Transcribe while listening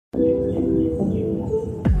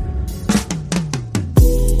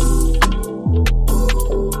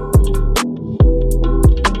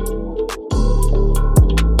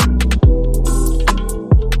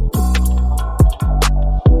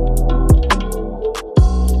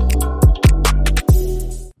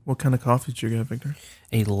What kind of coffee did you get, Victor?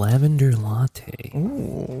 A lavender latte.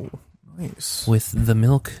 Ooh, nice. With the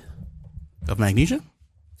milk Of magnesia?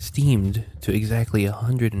 steamed to exactly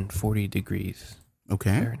 140 degrees Okay.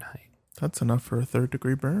 Fahrenheit. That's enough for a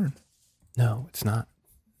 3rd-degree burn. No, it's not.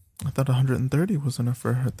 I thought 130 was enough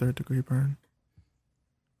for a 3rd-degree burn.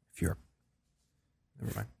 If you're...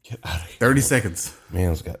 Never mind. Get out of here. 30 seconds.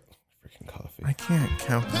 Man's got freaking coffee. I can't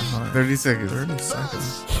count that high. 30 seconds. 30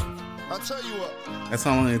 seconds. I'll tell you what. That's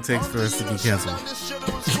how long it takes for us to get canceled.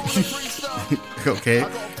 Okay.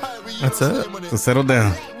 That's it? So settle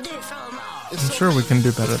down. I'm sure we can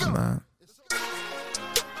do better than that.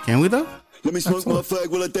 Can we though? Let me smoke my flag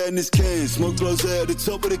while I die in this can. Smoke blows out at the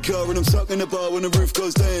top of the car and I'm talking the bar when the roof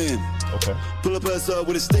goes down. Okay. Pull up outside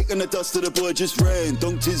with a stick and the duster, the boy just ran.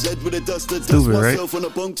 Dunked his head with a duster, dust Stupid, right? myself when I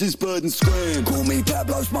bumped his bird and scram. Call me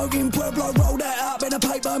Pablo, smoking Pueblo, roll that up in a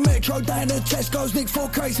paper metro down to Tesco's, Nick 4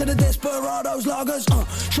 crates of the Desperados lagers.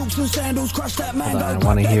 Shorts and sandals, crush that mango. Hold on, I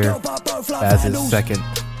want to hear Baz's second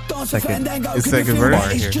His second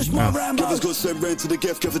verse here. here. Brothers got sent round to the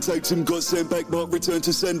gaff, Gaffer takes him, got sent back, Mark return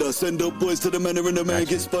to sender. Send up boys to the manor and the man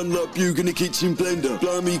gets spun like Bug in the kitchen blender.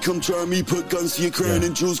 Blimey, come try me, put guns to your crown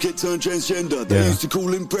and jewels get turned transgender. They used to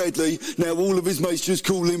call him Bradley, now all of his mates just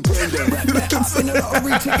call him Brenda. Wrap that up in a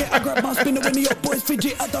lottery ticket, I grab my spinner when the hot boys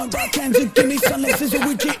fidget. I don't buy cans of Guinness unless there's a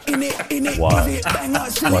widget in it. Why? Is it? Bang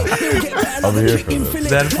like silly, he'll get better I'm like here a for chicken this. fillet.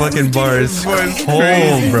 That fucking bar is Crazy.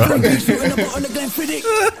 cold, bro.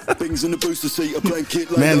 Things in the booster seat, a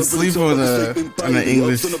blanket. Man, sleep on the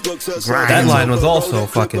English grind. That line was also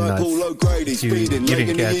fucking nuts. You didn't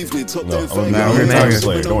catch it. No, I'm Nah, we're talking talking.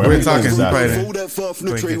 Slayer. Don't worry. We're talking. Everything's Probably Saturday. All that far from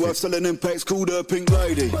the Wait, tree, wait, wife selling them packs called her Pink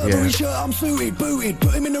Lady. Burberry shirt, I'm suited, booted,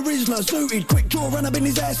 put him in a Rizzler, suited, quick draw, run up in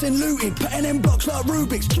his ass and looted, patting them blocks like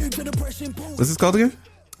Rubik's cube to the pressing pool. What's this called again?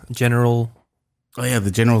 General's Oh yeah,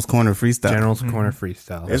 the General's Corner freestyle. Corner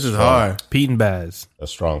freestyle. This is hard. Pete and Baz.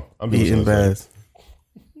 That's strong. I'm doing Eating something. Baz.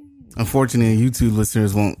 Unfortunately, YouTube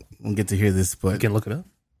listeners won't get to hear this, but You can look it up.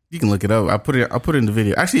 you can look it up. I'll put it in the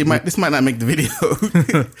video. Actually, this might not make the video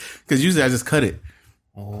because usually I just cut it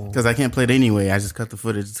because I can't play it anyway. I just cut the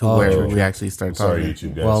footage to where we actually start Sorry, talking.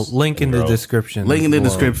 YouTube guys. Well, link in and the girls. description. Link in the below.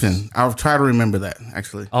 description. I'll try to remember that.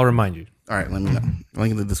 Actually, I'll remind you. all right. Let me know.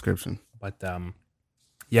 Link in the description. But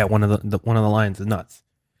yeah, one of the lines is nuts.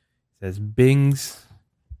 It says Bing's.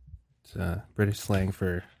 It's British slang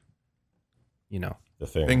for, The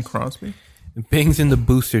thing. Bing Crosby? Bing's in the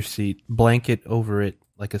booster seat, blanket over it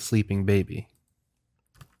like a sleeping baby.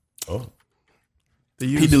 Oh,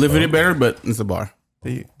 He delivered it better, but it's a bar.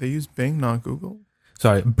 They use Bing, not Google.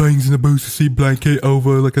 Sorry, Bing's in the booster seat, blanket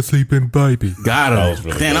over like a sleeping baby. Got him. That was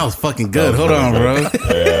really Damn, good. that was fucking good. Hold really on, bro. good.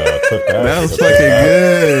 Yeah, put that. That was Put fucking that.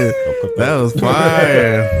 good. Don't put That was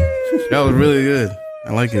fire. That was really good.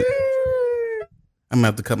 I like it. I'm gonna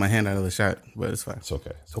have to cut my hand out of the shot, but it's fine. It's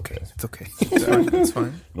okay. It's okay. It's okay. It's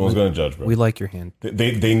fine. No one's gonna judge, bro. We like your hand.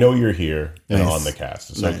 They know you're here and Nice. on the cast.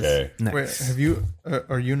 It's Nice. okay. Nice. Wait, have you?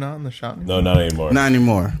 Are you not in the shot? No, not anymore. Not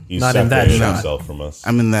anymore. He's Not in that separated shot. himself from us.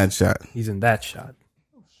 I'm in that shot. He's in that shot.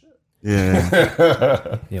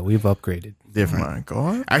 Yeah, Yeah, we've upgraded. Oh different. my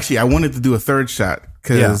God. Actually, I wanted to do a third shot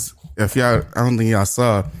because if y'all, I don't think y'all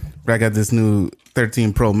saw, but I got this new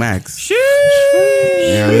 13 Pro Max. You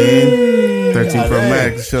know what I mean? 13 Pro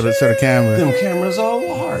Max. Show the camera. Them cameras all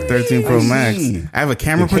hard. 13 Pro I Max. see. I have a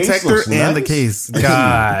camera The case protector looks and the nice. case.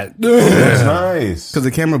 God. That's nice. Because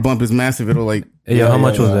the camera bump is massive. It'll like Hey, yo, how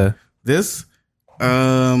much was that? this.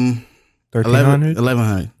 1,300?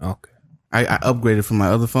 1100. Okay. I upgraded from my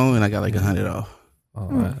other phone and I got like 100 off.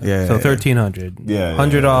 Oh, Yeah. So 1,300. Yeah,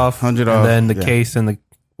 100 off. 100 and off, then the yeah. case and the.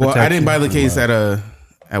 Well, I didn't protection. buy the case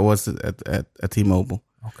at T-Mobile.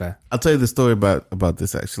 Okay. I'll tell you the story about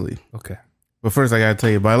this actually. Okay. But first, I gotta tell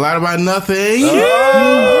you about a lot about nothing.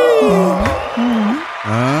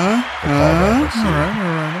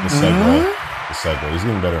 The segue. The segue. He's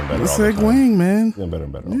getting better and better. The all the time. segueing, man. He's getting better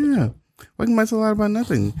and better. All the Yeah. time. Welcome back to a lot about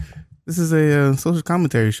nothing. This is a social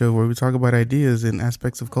commentary show where we talk about ideas and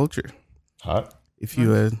aspects of culture. Hot. If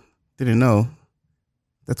you didn't know,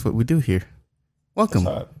 that's what we do here. Welcome.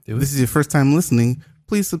 That's hot. If this is your first time listening,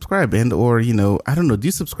 please subscribe and or I don't know, do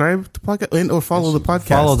you subscribe to podcast and or follow the podcast?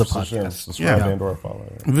 Follow the Subscribe podcast. subscribe Yeah. and or follow.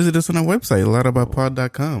 Visit us on our website,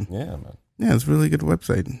 aloutaboutpod.com. Yeah, man. Yeah, it's a really good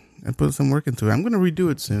website. I put some work into it. I'm going to redo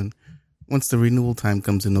it soon once the renewal time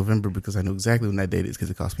comes in November because I know exactly when that date is because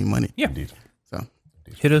it costs me money. Yeah. Indeed. So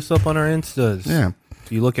Hit us up on our Instas. Yeah.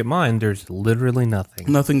 If you look at mine, there's literally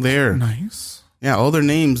nothing. Nothing there. Nice. Yeah, all their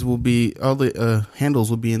names will be, all the handles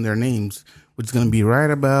will be in their names, which is going to be right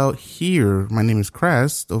about here. My name is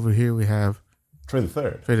Crest. Over here we have Trey the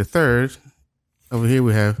Third. Trey the Third. Over here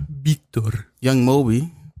we have Victor. Young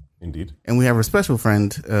Moby. Indeed. And we have our special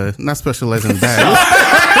friend, not special as in bad.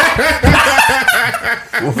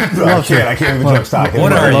 I can't even jump stock.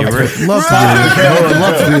 What are you?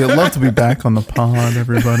 Love to be back on the pod,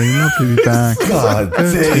 everybody. Love to be back. God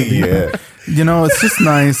dang it. You know, it's just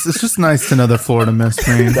nice. It's just nice to know that Florida missed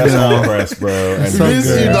me. That's you know? all press, bro. And So Miss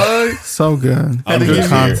good. you, dog. So good. I'm Good just here.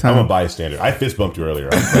 content. I'm a bystander. I fist bumped you earlier.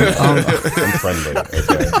 I'm friendly.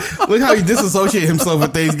 Okay. Look how he disassociated himself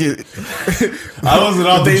with things get. I wasn't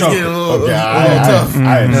on the Things jump. get a little, Okay, a little tough.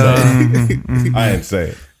 I didn't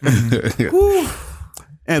say it.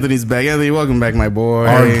 Anthony's back. Anthony, welcome back, my boy.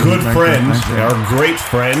 Our good Thank friend, you. our great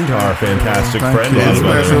friend, our fantastic Thank friend. you. is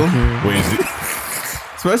Special. Wait,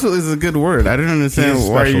 Special is a good word. I don't understand He is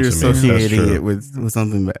why special you're to me. That's associating true. it with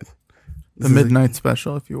something bad. The midnight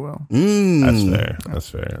special, if you will. That's fair. That's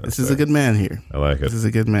fair. This is a good man here. I like it. This is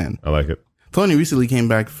a good man. I like it. Tony recently came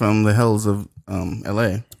back from the hells of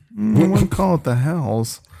L.A. I wouldn't call it the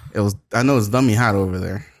hells. I know it's dummy hot over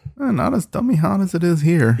there. Not as dummy hot as it is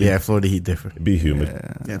here. Yeah, Florida heat different. Be humid.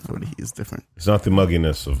 Yeah, Florida heat is different. It's not the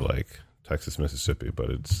mugginess of like Texas, Mississippi,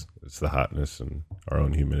 but it's the hotness and our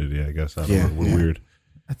own humidity. I guess. I don't know. We're weird.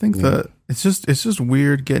 I think that it's just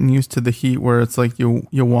weird getting used to the heat where it's like you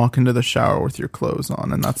walk into the shower with your clothes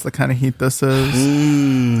on, and that's the kind of heat this is.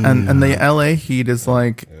 And the LA heat is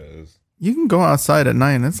like you can go outside at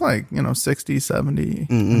night and it's like 60, 70.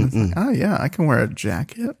 And it's like, oh yeah, I can wear a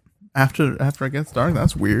jacket after it gets dark.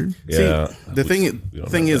 That's weird. Yeah. See, the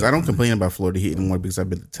thing is, I don't complain about Florida heat anymore because I've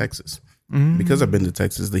been to Texas. Because I've been to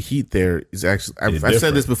Texas, the heat there is actually, I've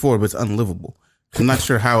said this before, but it's unlivable. I'm not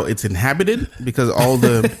sure how it's inhabited because all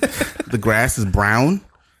the grass is brown.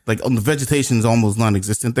 Like the vegetation is almost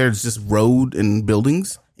non-existent there. It's just road and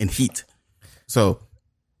buildings and heat. So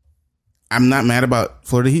I'm not mad about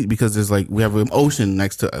Florida heat because there's we have an ocean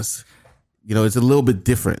next to us. It's a little bit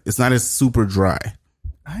different. It's not as super dry.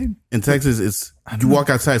 In Texas, you walk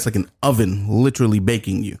outside, it's like an oven literally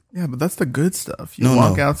baking you. Yeah, but that's the good stuff. You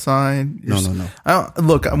walk outside. No.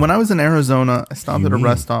 Look, when I was in Arizona, I stopped at a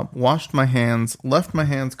rest stop, washed my hands, left my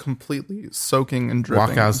hands completely soaking and dripping.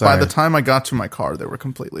 Walk outside. By the time I got to my car, they were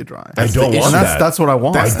completely dry. I don't want And that. that's what I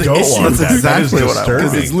want. That's the don't issue. want That's that. exactly That is what I want. Because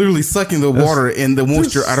disturbing. it's literally sucking the water and the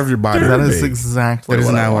moisture out of your body. That is Big. exactly That is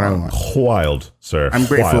what I not what I want. want. Wild, sir. I'm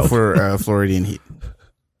grateful Wild. for Floridian heat.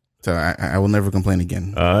 So I will never complain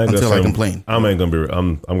again until I complain. I'm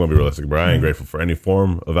gonna be realistic, bro. I ain't grateful for any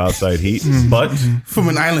form of outside heat, but From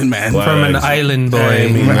an island man. Well, From an island boy.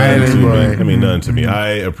 I mean nothing to me. I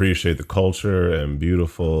appreciate the culture and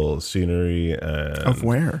beautiful scenery and Of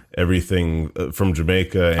where? everything from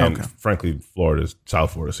Jamaica and frankly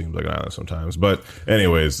South Florida seems like an island sometimes. But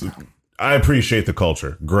anyways, I appreciate the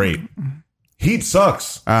culture. Great. Heat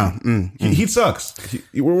sucks. Heat sucks.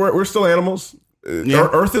 We're still animals.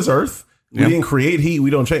 Earth is Earth. We didn't create heat. We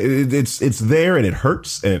don't change. It's there and it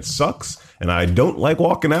hurts and it sucks. And I don't like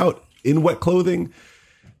walking out in wet clothing,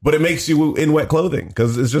 but it makes you in wet clothing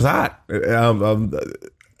because it's just hot.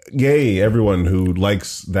 Yay, everyone who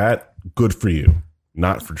likes that. Good for you.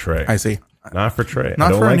 Not for Trey. I see. Not for Trey. Not I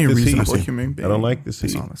don't for like any this reasonable heat. human being. I don't like this heat.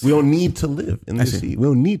 Dishonest. We don't need to live in this heat. We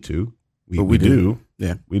don't need to. But we do.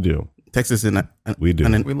 Yeah. We do. Texas is We do.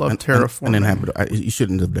 We love terraforming. uninhabitable. You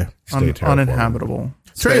shouldn't live there. Stay terraforming. Uninhabitable.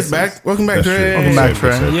 Trey is back. Welcome back, That's true. Trey. Welcome back,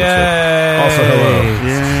 Trey. Yay! Also, hello.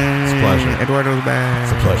 Yeah. It's a pleasure. Eduardo's back.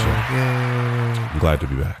 It's a pleasure. Yeah. I'm glad to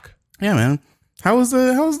be back. Yeah, man. How was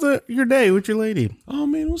your day with your lady? Oh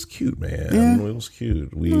man, it was cute, man. Yeah. It was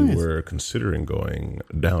cute. We were considering going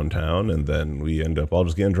downtown, and then we end up all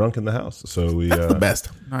just getting drunk in the house. So we The best.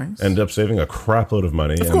 Nice. end up saving a crap load of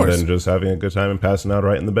money, and course. then just having a good time and passing out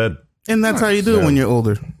right in the bed. And that's how you do it when you're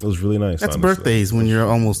older. It was really nice. That's honestly. birthdays when you're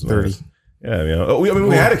almost 30. Yeah, we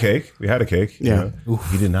had a cake. We had a cake. Yeah.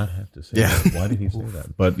 He did not have to say that. Why did he say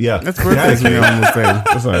that? But yeah. That's birthdays when you're almost 30.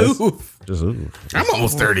 That's nice. Just I'm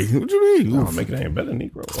almost 30. What do you mean? I'll make it any better,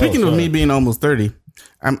 Negro. Speaking of me being almost 30,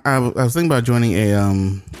 I was thinking about joining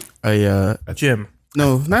a Gym.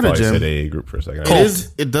 no, not a I said gym. a group for a second.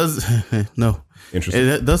 It does no. Interesting.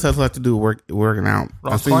 It does have a lot to do with working out. I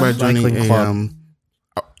was thinking about joining Cycling a club.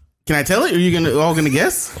 Can I tell it? Are you all gonna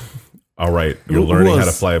guess? All right. You're Who learning how to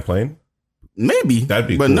was- fly a plane? Maybe. That'd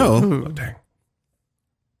be but cool. no. Oh, dang.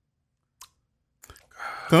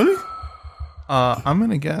 Tony? I'm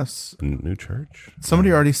gonna guess A new church?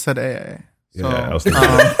 somebody already said AA. Yeah, I was thinking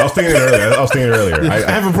it earlier.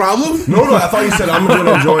 I have a problem? No, I thought you said I'm going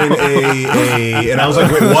to join a, and I was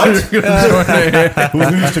like, wait, what? It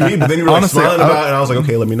was news to me, but then you were like smiling about it, and I was like,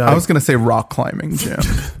 okay, let me know. I was going to say rock climbing gym.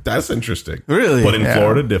 That's interesting. Really? But in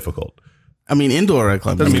Florida, difficult. I mean, indoor rock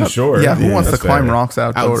climbing. I mean, sure. Yeah, who wants to climb fair. rocks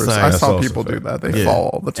outdoors? Outside. I That's saw also people fair. do that. They fall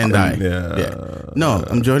all the time. And die. Yeah. No,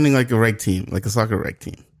 I'm joining like a rec team, like a soccer rec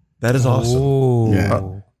team. That is awesome. Oh,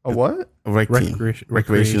 Yeah. A what? A rec team.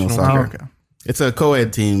 Recreational soccer. Okay. It's a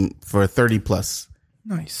co-ed team for 30 plus.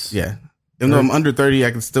 Nice. Yeah. Even though I'm under 30,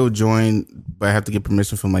 I can still join, but I have to get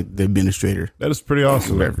permission from like the administrator. That is pretty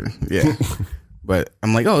awesome. Whatever. Yeah. But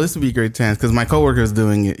I'm like, oh, this would be a great chance because my coworker is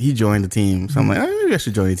doing it. He joined the team. So I'm like, oh, maybe I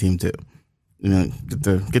should join the team too. You know,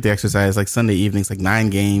 get the exercise like Sunday evenings, like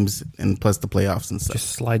 9 games and plus the playoffs and stuff. just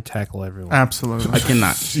slide tackle everyone. Absolutely. I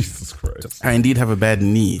cannot. Jesus Christ. I indeed have a bad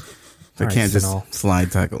knee. So I All can't right, just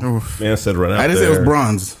slide tackle. Man said run out I didn't say it was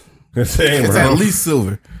bronze. Same, It's bro. at least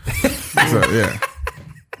silver. So yeah,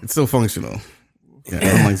 it's still functional. Yeah,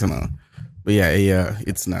 I'm like, no. But yeah,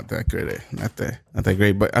 it's not that great. Not that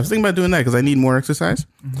great. But I was thinking about doing that because I need more exercise.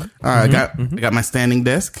 I got my standing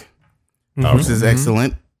desk, which is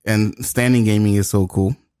excellent, and standing gaming is so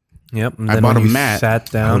cool. Yep. And I then bought when a you mat. Sat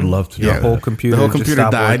down. I would love to do Your that. whole computer. The whole just computer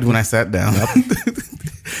stopped died working. when I sat down.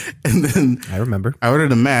 And then I remember. I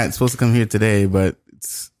ordered a mat. It's supposed to come here today, but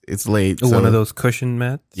it's late. Oh, so- one of those cushion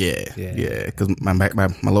mats. Yeah, Yeah. because my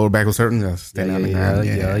lower back was hurting. I was standing on the ground.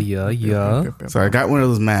 Yeah. So I got one of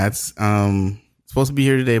those mats. Supposed to be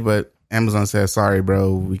here today, but Amazon says, sorry,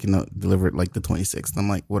 bro, we can deliver it like the 26th. I'm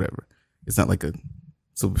like, whatever. It's not like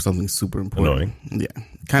something super important. Annoying. Yeah,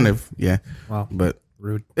 kind of. Yeah. Wow. But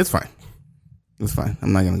Rude. it's fine. It's fine.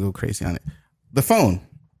 I'm not gonna go crazy on it. The phone,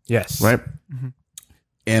 Yes. right?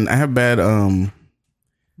 And I have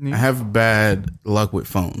bad luck with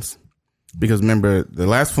phones because remember the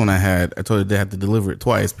last phone I had, I told you they had to deliver it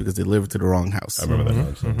twice because they delivered to the wrong house. I remember that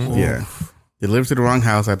nonsense. Yeah. They delivered to the wrong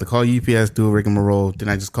house. I had to call UPS, do a rigmarole. Then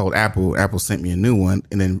I just called Apple. Apple sent me a new one.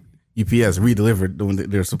 And then UPS re-delivered the one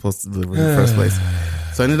that they were supposed to deliver in the first place.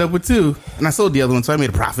 So I ended up with 2. And I sold the other one, so I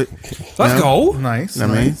made a profit. Let's go. Nice. You know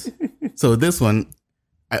what I mean? So this one,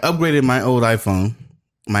 I upgraded my old iPhone,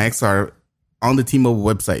 my XR, on the T-Mobile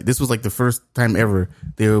website. This was like the first time ever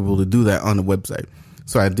they were able to do that on the website.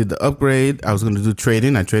 So I did the upgrade. I was going to do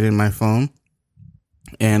trade-in. I traded in my phone.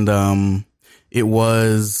 And it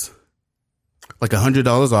was like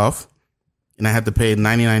 $100 off, and I had to pay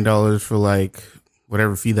 $99 for like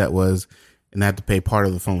whatever fee that was, and I had to pay part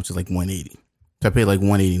of the phone, which is like $180. So I paid like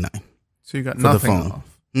 $189. So you got for the nothing phone.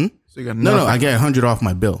 off. Hmm? So you got No, I get $100 off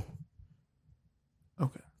my bill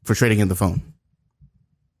Okay. for trading in the phone.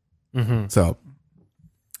 Mm-hmm. So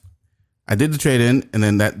I did the trade in, and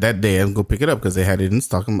then that day I'm gonna go pick it up because they had it in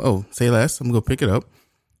stock. Say less. I'm gonna go pick it up.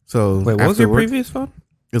 So Wait, what was after your work- previous phone?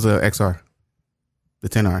 It was a XR, the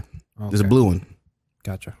 10R. There's a Okay. blue one.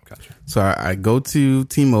 Gotcha. So I go to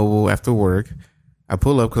T-Mobile after work. I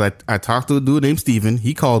pull up because I talked to a dude named Steven.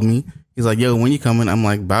 He called me. He's like, yo, when you coming? I'm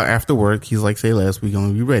like, about after work. He's like, say less. We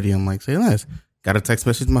gonna be ready. I'm like, say less. Got a text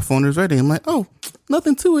message. My phone is ready. I'm like, oh,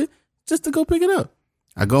 nothing to it. Just to go pick it up.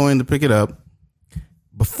 I go in to pick it up.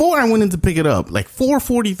 Before I went in to pick it up, like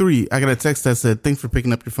 4:43, I got a text that said, thanks for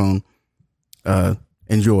picking up your phone.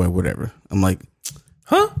 Enjoy, whatever. I'm like,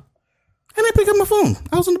 Huh? I didn't pick up my phone.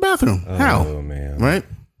 I was in the bathroom. How? Oh, man. Right?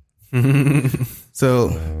 So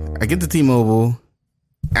I get to T-Mobile.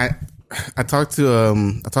 I talked to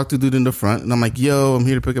a dude in the front, and I'm like, yo, I'm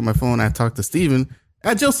here to pick up my phone. I talked to Steven.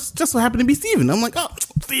 I just so happened to be Steven. I'm like, oh,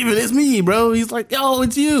 Steven, it's me, bro. He's like, yo,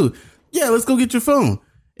 it's you. Yeah, let's go get your phone.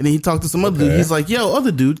 And then he talked to some other dude. He's like, yo,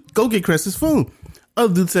 other dude, go get Cress's phone.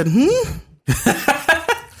 Other dude said,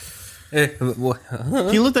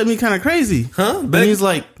 He looked at me kind of crazy. Huh? And he's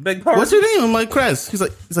like, beg pardon? what's your name? I'm like, Cress. He's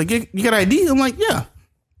like, you got ID? I'm like, yeah.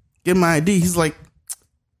 Get my ID. He's like,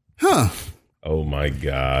 huh. Oh, my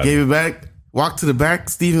God. Gave it back. Walked to the back.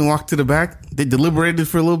 Steven walked to the back. They deliberated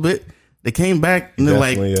for a little bit. They came back and they're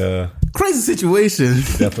like, crazy situation.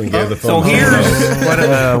 Definitely gave the So phone. here's what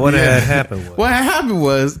had happened. Was. What happened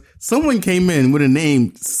was someone came in with a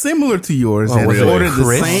name similar to yours and really? ordered the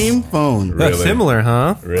Chris? same phone. Really? Similar,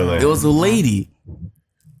 huh? Really? It was a lady.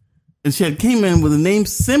 And she had came in with a name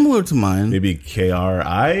similar to mine. Maybe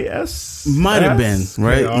KRIS? Might have been,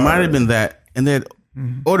 right? KR? Might have been that. And they had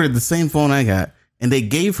ordered the same phone I got, and they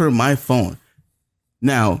gave her my phone.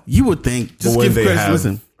 Now, you would think, just But give when they Chris, have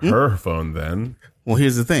listen. her phone then. Well,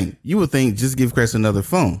 here's the thing. You would think, just give Chris another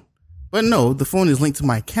phone. But no, the phone is linked to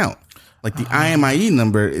my account. Like the IMIE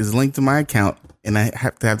number is linked to my account, and I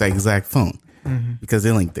have to have that exact phone because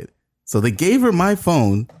they linked it. So they gave her my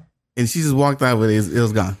phone, and she just walked out with it. It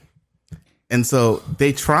was gone. And so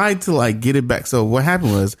they tried to like get it back. So what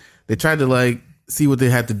happened was they tried to like see what they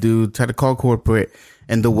had to do, try to call corporate.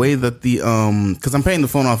 And the way that the because I'm paying the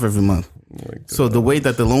phone off every month. So the way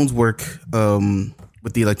that the loans work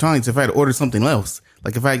with the electronics, if I had ordered something else,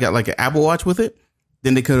 like if I got like an Apple Watch with it,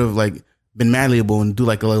 then they could have like been malleable and do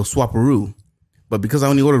like a little swaparoo. But because I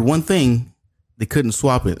only ordered one thing, they couldn't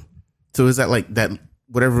swap it. So it's at like that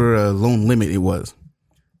whatever loan limit it was.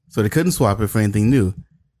 So they couldn't swap it for anything new.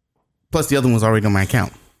 Plus the other one was already on my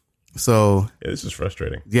account. So yeah, this is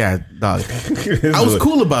frustrating. Yeah, dog. I was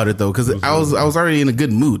cool about it though because I was already in a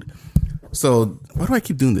good mood. So why do I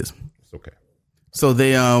keep doing this? It's okay. So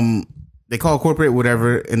they call corporate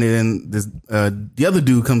whatever, and then this the other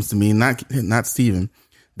dude comes to me, not Steven.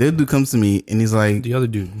 The other dude comes to me and he's like, the other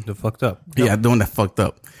dude, the fucked up. Yeah, the one that fucked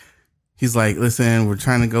up. He's like, listen, we're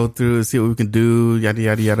trying to go through, see what we can do, yada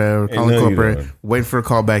yada yada. We're calling corporate, waiting for a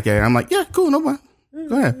call back. Yeah, I'm like, yeah, cool, no problem.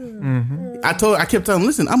 Go ahead. Mm-hmm. I kept telling him,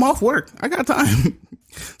 listen, I'm off work. I got time.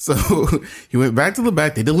 So he went back to the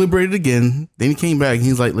back. They deliberated again. Then he came back. And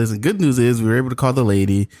he's like, listen, good news is we were able to call the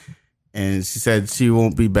lady. And she said she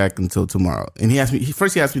won't be back until tomorrow. And he asked me,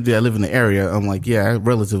 first he asked me, do I live in the area? I'm like, yeah,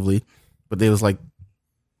 relatively. But there was like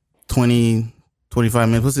 20, 25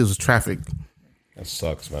 minutes. Plus it was traffic. That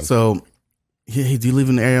sucks, man. So, hey, do you live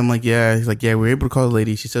in the area? I'm like, yeah. He's like, yeah, we were able to call the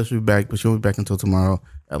lady. She said she'll be back, but she won't be back until tomorrow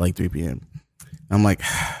at like 3 p.m. I'm like,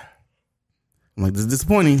 this is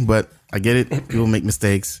disappointing, but I get it. People make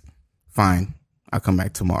mistakes. Fine. I'll come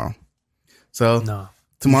back tomorrow. So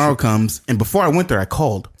tomorrow comes, and before I went there, I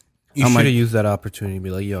called. You should have used that opportunity to be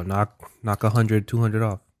like, yo, knock 100, 200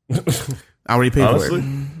 off. I already paid for it.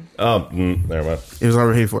 Oh, never mind. It was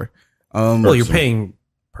already paid for. Well, you're paying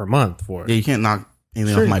per month for it. Yeah, you can't knock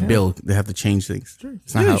anything off my bill. They have to change things. Sure.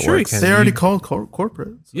 It's not how it works. They already called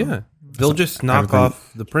corporate. So. Yeah. They'll just knock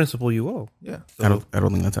off the principal you owe. Yeah. So I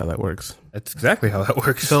don't think that's how that works. That's exactly how that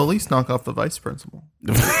works. So at least knock off the vice principal.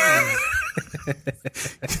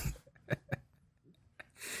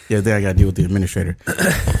 Yeah, then I got to deal with the administrator.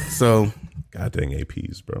 So, God dang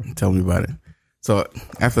APs, bro. Tell me about it. So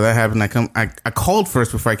after that happened, I called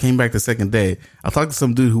first before I came back the second day. I talked to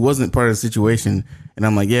some dude who wasn't part of the situation, and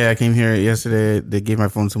I'm like, yeah, I came here yesterday. They gave my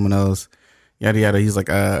phone to someone else. Yada yada. He's like,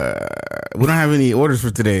 we don't have any orders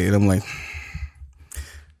for today, and I'm like,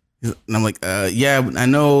 yeah, I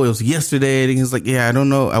know it was yesterday. And he's like, yeah, I don't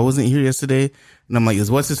know, I wasn't here yesterday. And I'm like,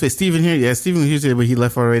 is what's his face Steven here? Yeah, Steven was here today, but he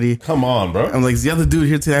left already. Come on, bro. I'm like, is the other dude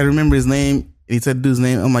here today? I remember his name. And he said the dude's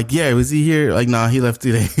name. I'm like, yeah, was he here? Like, nah, he left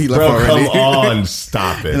today. He left already. Come on,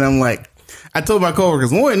 stop it. And I'm like, I told my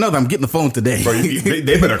coworkers, one way or another, I'm getting the phone today. Bro,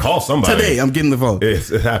 they better call somebody. Today, I'm getting the phone. It's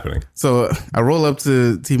happening. So I roll up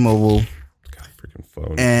to T-Mobile. God, freaking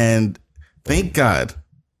phone. And thank God,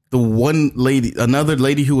 another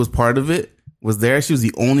lady who was part of it was there. She was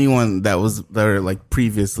the only one that was there like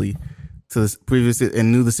previously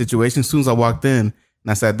and knew the situation. As soon as I walked in and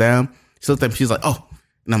I sat down, she looked at me, she's like, oh.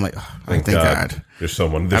 And I'm like, oh, thank God. There's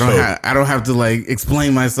someone. I don't have to like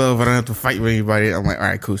explain myself. I don't have to fight with anybody. I'm like, all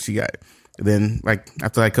right, cool. She got it. And then like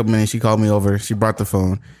after like a couple minutes, she called me over. She brought the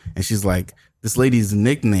phone and she's like, this lady's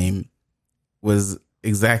nickname was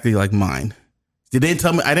exactly like mine. Did they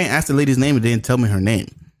tell me? I didn't ask the lady's name. But they didn't tell me her name.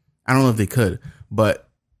 I don't know if they could, but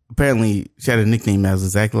apparently she had a nickname that was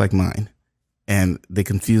exactly like mine, and they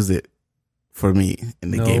confused it for me,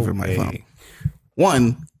 and they gave her my phone.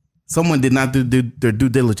 One, someone did not do their due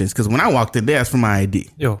diligence, because when I walked in, they asked for my ID.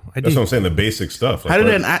 Yo, ID. That's what I'm saying. The basic stuff. Like,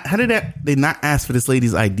 how did they not ask for this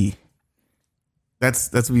lady's ID?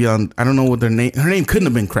 That's beyond. I don't know what her name couldn't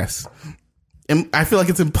have been Cress. And I feel like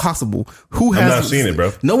it's impossible. Who has? I'm not seeing it,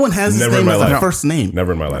 bro. No one has this name as a first name.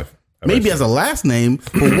 Never in my life. Maybe as a last name,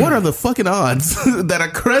 but what are the fucking odds that a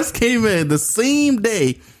Crest came in the same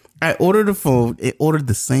day I ordered a phone? It ordered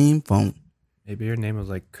the same phone. Maybe your name was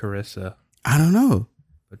like Carissa. I don't know.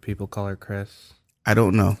 But people call her Chris. I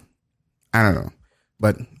don't know.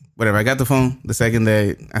 But whatever. I got the phone the second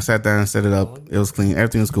day. I sat down and set it up. It was clean.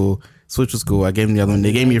 Everything was cool. Switch was cool. I gave them the other one.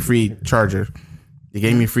 They gave me a free charger. They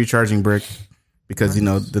gave me a free charging brick because, the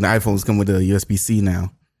iPhones come with a USB-C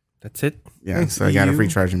now. That's it? Yeah, thanks, so I got a free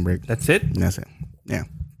charging brick. That's it? That's it. Yeah.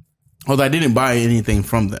 Although I didn't buy anything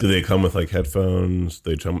from them. Do they come with like headphones?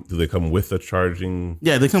 Do they come with the charging?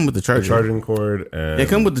 Yeah, they come with the charging cord. And they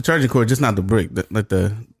come with the charging cord, just not the brick.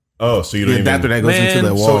 So you don't adapter that goes into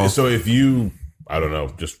the wall. So if you, I don't know,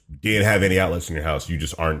 just didn't have any outlets in your house, you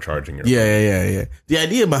just aren't charging your phone. Yeah. The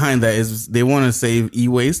idea behind that is they want to save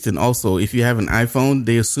e-waste, and also if you have an iPhone,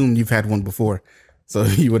 they assume you've had one before. So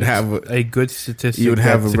you would have a good statistic. You would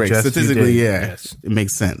have a break. Statistically, yeah, yes. It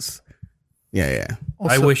makes sense. Yeah.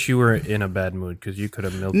 I wish you were in a bad mood because you could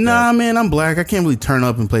have milked. Nah, man, I'm black. I can't really turn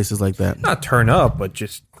up in places like that. Not turn up, but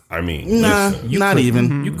just. I mean, Nah, listen, not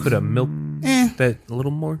even. You could have milked that a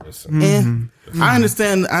little more. I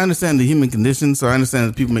understand the human condition, so I understand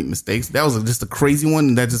that people make mistakes. That was just a crazy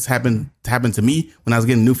one that just happened to me when I was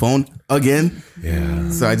getting a new phone again. Yeah.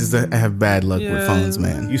 So I have bad luck with phones,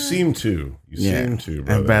 man. You seem to. Seem to,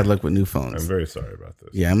 brother. I have bad luck with new phones. I'm very sorry about this.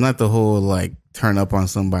 Yeah, I'm not the whole like turn up on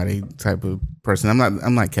somebody type of person.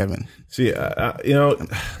 I'm not Kevin. See, you know,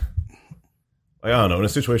 I don't know. In a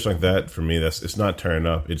situation like that, for me, it's not turn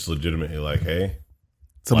up. It's legitimately like, hey,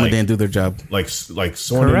 someone didn't do their job. Like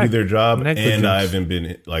someone didn't do their job, and I haven't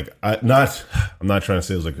been like I'm not trying to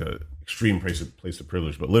say it was like a extreme place of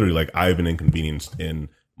privilege, but literally like I've been inconvenienced in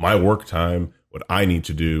my work time, what I need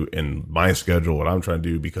to do, in my schedule, what I'm trying to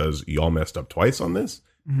do because y'all messed up twice on this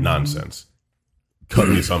nonsense. Cut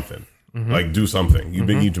me something. Like do something. You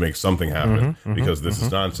need to make something happen because this is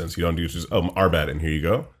nonsense. You don't do just our bad and here you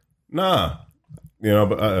go. Nah. You know,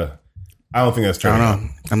 but I don't think that's true. I don't know.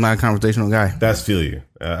 I'm not a conversational guy. That's feel you.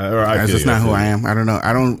 That's just not who I am. I don't know.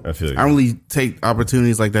 I don't really take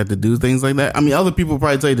opportunities like that to do things like that. I mean, other people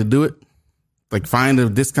probably tell you to do it. Like find a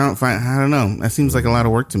discount. I don't know. That seems like a lot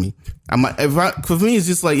of work to me. For me, it's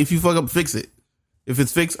just like if you fuck up, fix it. If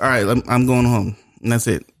it's fixed, all right, I'm going home, and that's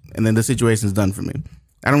it. And then the situation's done for me.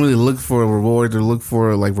 I don't really look for a reward or look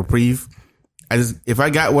for like reprieve. If I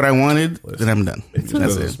got what I wanted, then I'm done.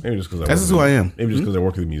 That's it. Maybe just because that's just who I am. Maybe just because I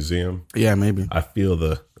work at the museum. Yeah, maybe. I feel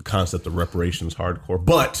the concept of reparations hardcore.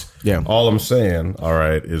 But yeah, all I'm saying, all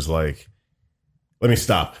right, is like, let me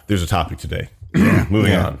stop. There's a topic today.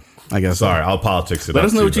 Moving on. I guess. Sorry, I'll politics it. Let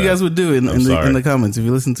us know what you guys would do in the comments. If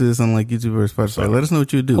you listen to this on like YouTube or Spotify, let us know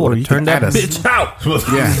what you would do. Or you turn that bitch out.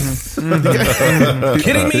 Yeah.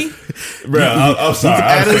 Kidding me? Bro, I'm sorry.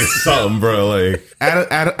 I'll say something, bro. Like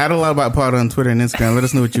add a lot about pod on Twitter and Instagram. Let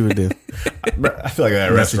us know what you would do. I feel like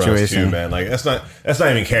that restaurant too, man. Like that's not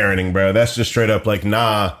even Karening, bro. That's just straight up like,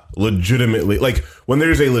 nah, legitimately. Like when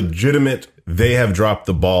there's a legitimate, they have dropped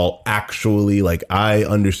the ball. Actually, like I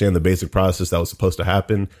understand the basic process that was supposed to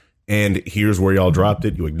happen. And here's where y'all dropped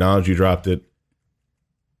it. You acknowledge you dropped it.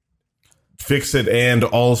 Fix it, and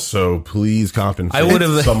also please compensate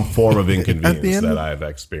some form of inconvenience that I've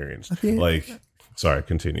experienced. Sorry,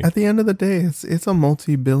 continue. At the end of the day, it's a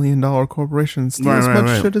multi-billion-dollar corporation. Steal as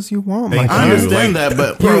much shit as you want. I understand that,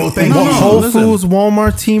 but bro, Whole Foods,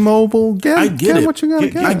 Walmart, T-Mobile, get what you gotta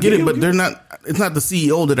get. I get it, but they're not. It's not the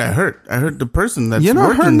CEO that I hurt. I hurt the person that's you're not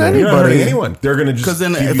working hurting there. anybody. You're not hurting anyone. They're gonna just because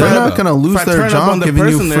then they're not gonna lose their job giving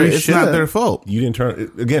you free it's shit. not their fault. You didn't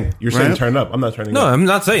turn again. You're saying turn up. I'm not turning. No, up. I'm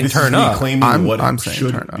not saying this turn is me up. claiming what I'm saying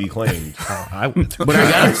should turn up. be claimed. But I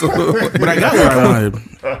got what I wanted.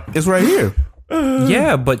 It's right here.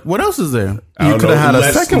 Yeah, but what else is there? You could have had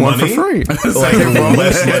a second one for free. Like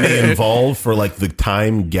less money involved for like the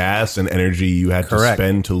time, gas, and energy you had to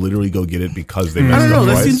spend to literally go get it because they messed I don't know. up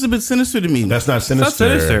That twice. seems a bit sinister to me. That's not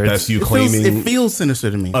sinister. That's you claiming. It feels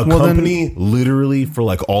sinister to me. A company literally for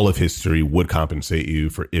like all of history would compensate you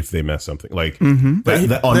for if they mess something like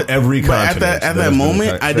that on every continent. But at that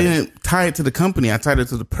moment, I didn't tie it to the company. I tied it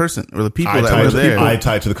to the person or the people that were there. I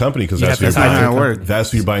tied to the company because that's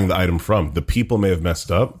who you're buying the item from. The people may have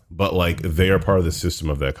messed up, but like they are part of the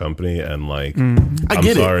system of that company, and like I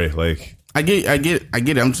get it. Like I get it.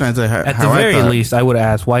 I'm trying to at the very least, I would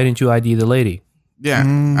ask, why didn't you ID the lady? Yeah, I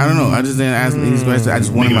don't know. I just didn't ask these questions. I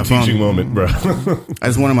just wanted my phone. Teaching moment, bro. I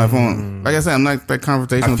just wanted my phone. Like I said, I'm not that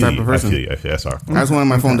confrontational type of person. I just wanted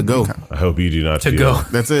my phone to go. I hope you do not to go.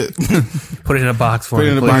 That's it. Put it in a box for me. Put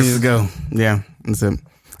it in a box to go. Yeah, that's it.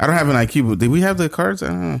 I don't have an IQ, but did we have the cards? I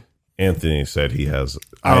don't know. Anthony said he has.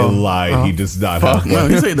 I lied. He does not have one. No,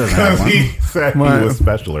 he said he doesn't have one. He said he was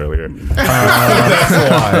special earlier.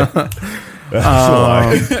 That's a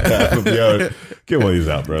lie. Yo, get one of these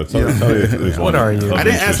out, bro. Tell me what are you? I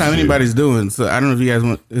didn't ask how anybody's doing, so I don't know if you guys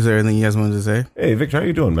want. Is there anything you guys wanted to say? Hey, Victor, how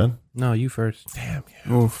you doing, man? No, you first. Damn.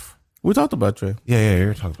 Yeah. Oof. We talked about Trey. Yeah,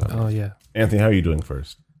 you're talking about. Oh yeah. Anthony, how are you doing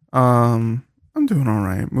first? I'm doing all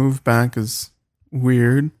right. Move back is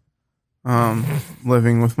weird.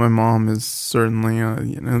 Living with my mom is certainly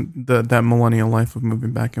that millennial life of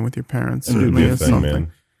moving back in with your parents certainly is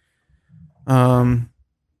something. Man.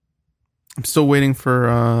 I'm still waiting for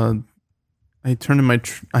I turned in my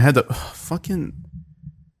I had to fucking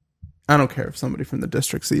I don't care if somebody from the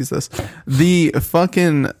district sees this. The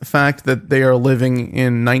fucking fact that they are living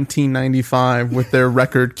in 1995 with their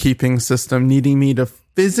record keeping system needing me to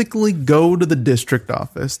physically go to the district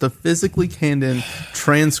office to physically hand in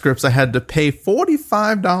transcripts I had to pay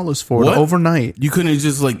 $45 for overnight. You couldn't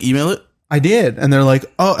just like email it? I did. And they're like,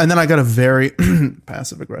 oh, and then I got a very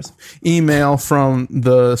passive aggressive email from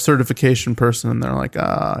the certification person. And they're like,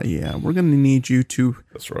 yeah, we're going to need you to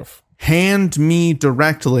That's rough. hand me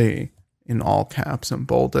directly, in all caps and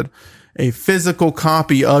bolded, a physical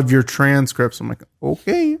copy of your transcripts. I'm like,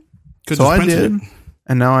 okay. So I did.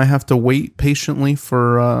 And now I have to wait patiently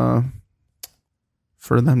for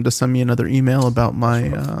them to send me another email about my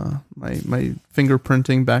my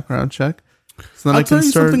fingerprinting background check. So then I'll I can tell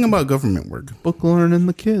you start something about government work. book learning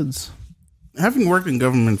the kids. Having worked in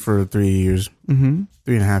government for 3 years,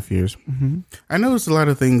 3.5 years, I noticed a lot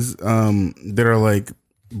of things that are like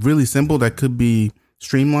really simple that could be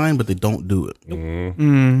streamlined, but they don't do it.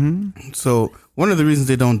 So one of the reasons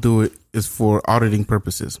they don't do it is for auditing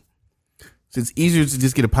purposes. So it's easier to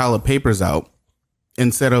just get a pile of papers out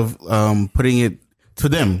instead of putting it to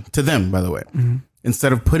them, by the way,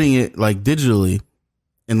 instead of putting it like digitally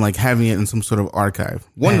and like having it in some sort of archive.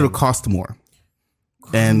 One, it'll cost more.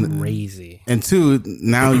 And Crazy. And two,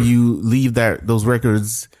 now you leave those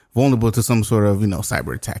records vulnerable to some sort of,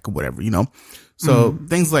 cyber attack or whatever, So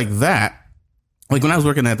things like that, like when I was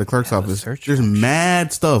working at the clerk's office, there's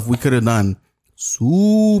mad stuff we could have done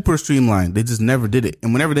super streamlined. They just never did it.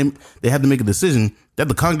 And whenever they had to make a decision, they had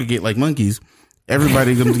to congregate like monkeys.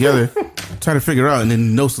 Everybody come together, try to figure it out, and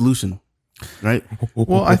then no solution. Right?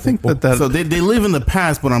 Well, I think that so they live in the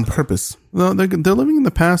past, but on purpose. no, they're living in the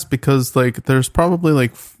past because like there's probably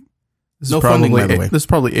like No funding, by the way. This is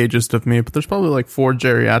probably ageist of me, but the's probably like 4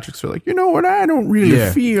 geriatrics who are like, you know what? I don't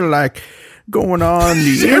really feel like going on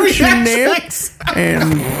the internet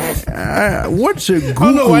and what's a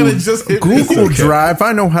Google Drive?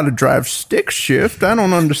 I know how to drive stick shift. I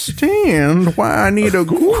don't understand why I need a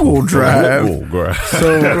Google Drive.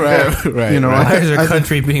 So, Right. Why is our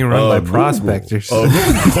country being run by prospectors?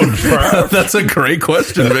 That's a great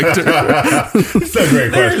question, Victor. That's a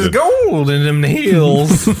great There's question. gold in them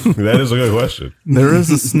hills. That is a good question. There is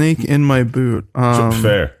a snake in my boot.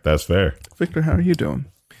 Fair. That's fair. Victor, how are you doing?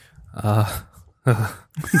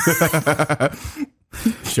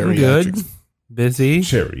 Good. Busy.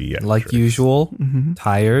 Cherry. Like usual.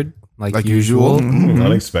 Tired. Like usual.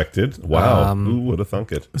 Unexpected. Wow. Um, Who would have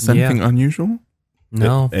thunk it? Is anything unusual?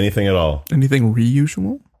 No. Anything at all? Anything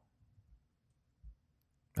reusual?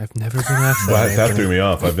 I've never been asked that. That threw me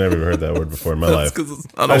off. I've never heard that word before in my life. It's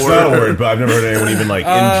It's not a word, but I've never heard anyone even like in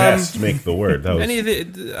jest make the word. That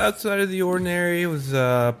was Outside of the ordinary, was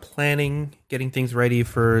planning, getting things ready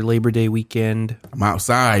for Labor Day weekend. I'm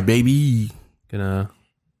outside, baby. Gonna.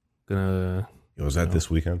 Was that this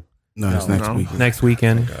weekend? No, it's next week. Next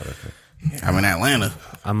weekend, I'm in Atlanta.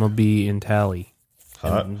 I'm gonna be in Tally,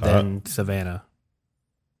 and Hot. then Savannah.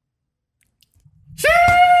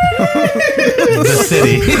 The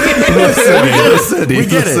city. We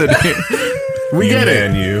get it. We get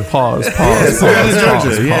it. Man, you. Pause.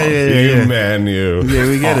 Georgia. Yeah. You man, you. Yeah,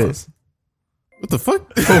 we get it. What the fuck?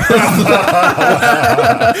 What the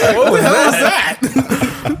hell was that?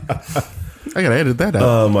 I gotta edit that out.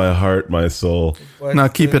 Oh, my heart, my soul. Now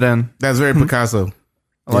keep it in. That's very Picasso.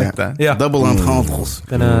 I like that. Yeah. Double entendres.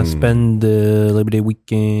 Gonna spend the Labor Day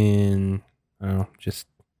weekend. I don't know, just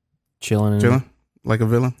chilling. Chilling like a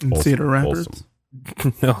villain. In Cedar Rapids.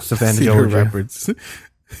 Wholesome. No, Savannah, Cedar Georgia. Rapids.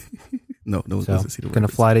 no, it So, wasn't Cedar gonna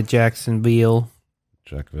Rapids. fly to Jacksonville.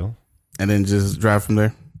 Jacksonville. And then just drive from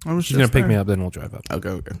there. I was She's gonna pick me up, then we'll drive up.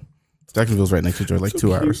 Okay. Jacksonville's right next to Georgia, like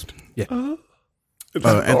 2 hours. Yeah.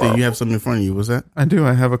 Anthony, you have something in front of you. What's that? I do.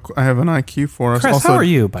 I have an IQ for us. Chris, also, how are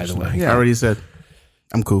you, by the way? I already said.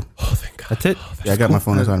 I'm cool. Oh, thank God. That's it. Yeah, I got my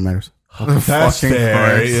phone. That's all that matters. That's Fucking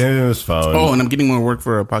fair. Christ. It was fun. Oh, and I'm getting more work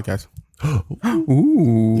for a podcast.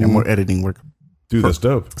 Ooh. Yeah, more editing work. Dude, that's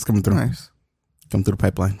dope. It's coming through. Nice. Come through the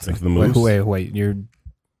pipeline. Thank you, the moves. Wait. You're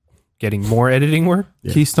getting more editing work?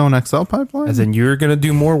 Yeah. Keystone XL pipeline? As in, you're gonna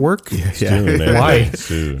do more work? Soon, man. Why?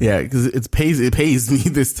 Soon. Yeah, because it pays me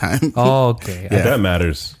this time. Oh, okay. Yeah. That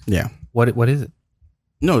matters. Yeah. What is it?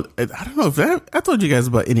 No, I don't know if I told you guys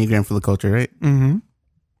about Enneagram for the Culture, right? Mm-hmm.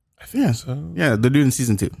 I think so. Yeah, they're doing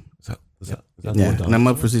season 2. Is that Yeah, and I'm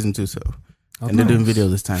up for season 2, so. And they're doing video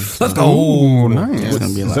this time. So. Let's go. Oh, nice. Yeah, it's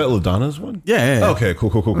gonna be a Is lot. that Ladonna's one? Yeah. Okay,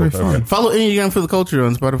 cool. Very Okay. fun. Follow Enneagram for the Culture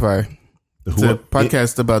on Spotify. It's a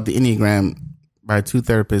podcast about the Enneagram by 2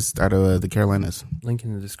 therapists out of the Carolinas. Link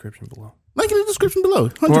in the description below. Link in the description below.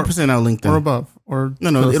 100% I'll link them. Or above. Or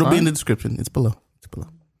No, to the it'll be in side? the description. It's below.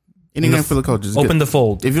 Enneagram for the Culture. It's Open good. the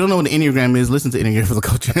fold. If you don't know what an Enneagram is, listen to Enneagram for the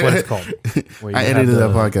Culture. What it's called. Where you I have edited the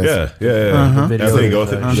that podcast. Yeah. video Everything go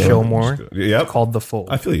with of it. the show more. Yep. Called the fold.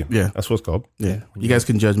 I feel you. Yeah. That's what it's called. Yeah. You guys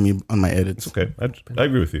can judge me on my edits. Okay. I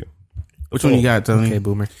agree with you. Which one you got, Tony? Okay,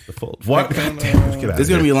 boomer. The full. What? God damn, get out It's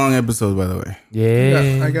gonna be a long episode, by the way.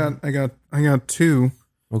 Yeah. I got two.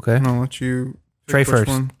 Okay. And I'll let you Trey pick which first.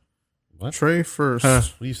 one. What? Trey first.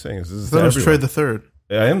 What are you saying? Is this That was Trey the third.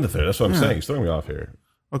 Yeah, I am the third. That's what I'm saying. He's throwing me off here.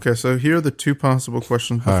 Okay, so here are the two possible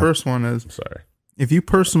questions. The first one is: I'm sorry. if you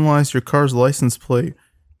personalized your car's license plate,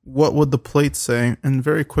 what would the plate say? And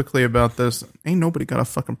very quickly about this, ain't nobody got a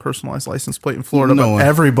fucking personalized license plate in Florida, No but one.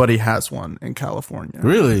 everybody has one in California.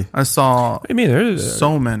 Really? I saw I mean, there's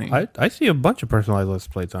so many. I see a bunch of personalized license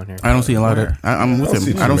plates on here. I don't see a lot of. I'm with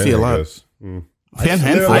him. I don't see a lot.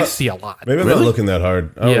 Handful. I see a lot. Maybe I'm not looking that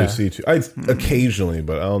hard. I don't Yeah. really see too. Occasionally,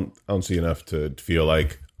 but I don't see enough to feel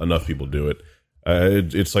like enough people do it.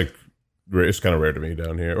 It's like it's kind of rare to me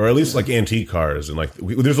down here, or at least like antique cars and like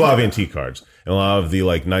there's a lot of antique cars and a lot of the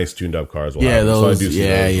like nice tuned up cars. will Yeah, have them. So I those. do see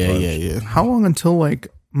Yeah, those a yeah, bunch. yeah, yeah. How long until like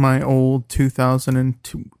my old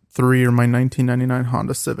 2003 or my 1999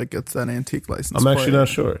 Honda Civic gets that antique license I'm actually plate? not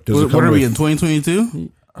sure. Does it What come are we with- in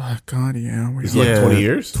 2022? Oh, God, yeah. It's like 20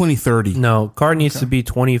 years. 2030. No, car needs to be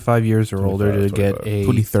 25 years or older to 25, get 25. a.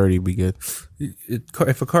 2030 would be good.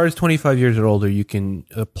 If a car is 25 years or older, you can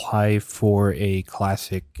apply for a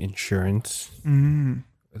classic insurance.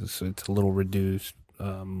 So it's a little reduced,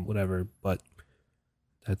 whatever, but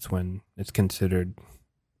that's when it's considered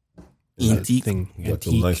Antique. Like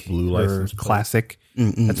a nice blue or license plate. classic.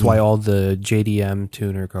 That's why all the JDM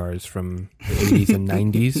tuner cars from the 80s and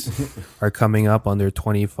 90s are coming up on their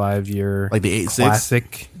 25-year Like the 86?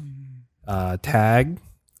 classic tag.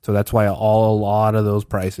 So that's why a lot of those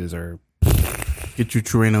prices are. Get your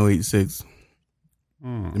Torino 86.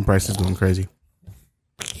 And prices going crazy.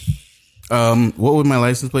 What would my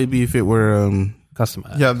license plate be if it were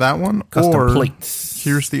Customized. Yeah, that one. Custom or plates.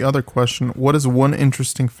 Here's the other question. What is one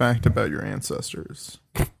interesting fact about your ancestors?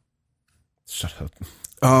 Shut up.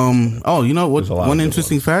 oh, you know what? There's a lot One of good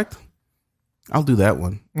interesting ones. fact? I'll do that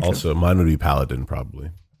one. Also, mine would be Paladin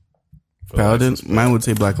probably. For the Paladin. license plate. Mine would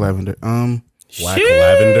say Black Lavender. Black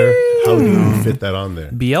lavender. How do you fit that on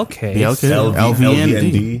there? BLK. BLK.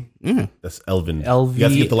 LVND. Yeah. That's Elvin. LV You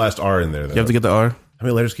have to get the last R in there. Though. You have to get the R. How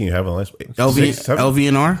many letters can you have on the last? LV, Six, seven? LV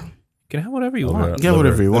and R? You can have whatever you want. Yeah,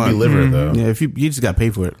 whatever you That'd want. be liver though. Yeah, if you just got to pay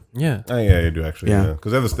for it. Yeah. Oh, yeah, you do actually. Yeah. Yeah,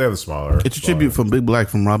 because they have the smaller. It's a tribute from Big Black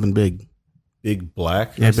from Robin Big. Big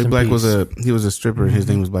Black. Yeah, Rest Big in Black was peace. he was a stripper. His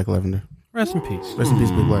name was Black Lavender. Rest in peace. Rest in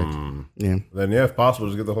peace, Big Black. Yeah. Then yeah, if possible,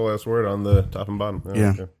 just get the whole ass word on the top and bottom.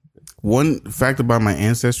 Yeah. Okay. One fact about my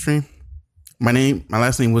ancestry: my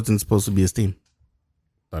last name wasn't supposed to be Esteem.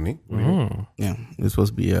 Honey. Yeah, it was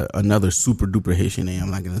supposed to be another super duper Haitian name.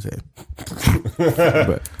 I'm not gonna say,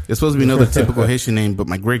 but it's supposed to be another typical Haitian name. But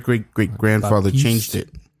my great grandfather changed it.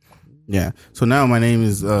 Yeah, so now my name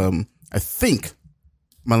is. I think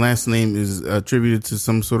my last name is attributed to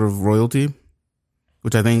some sort of royalty,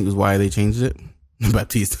 which I think is why they changed it.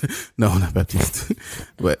 Baptiste, no, not Baptiste,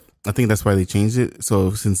 but I think that's why they changed it.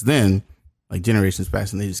 So since then, like generations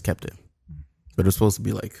passed, and they just kept it. But it was supposed to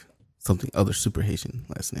be like something other super Haitian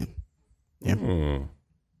last name. Yeah.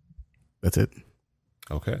 That's it.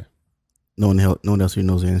 Okay. No one else here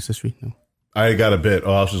knows their ancestry. No. I got a bit.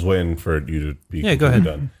 Oh, I was just waiting for you to be. Yeah, go completely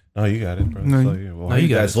ahead. Done. No, you got it, bro. No, So, you- well, no, you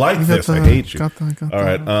got guys it. like You this? got I the- hate you. got the- All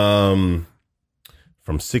right.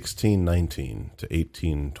 From 1619 to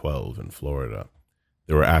 1812 in Florida,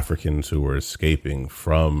 there were Africans who were escaping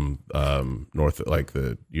from north, like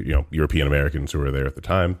the European Americans who were there at the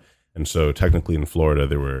time. And so technically in Florida,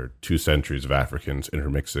 there were 2 centuries of Africans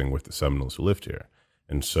intermixing with the Seminoles who lived here.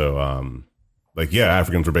 And so,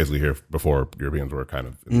 Africans were basically here before Europeans were, kind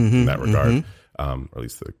of in that regard. Or at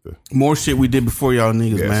least the More shit we did before y'all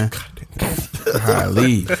niggas, man.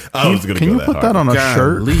 Golly. I was going to Can go you that put hard. that on a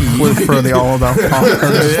shirt Golly. for the All About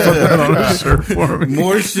Popcorn? Just put that on a shirt for me.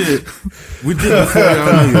 More shit we did before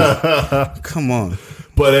y'all niggas. Come on.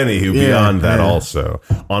 But anywho, Yeah, beyond that, yeah. also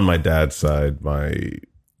on my dad's side,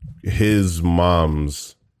 his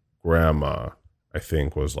mom's grandma, I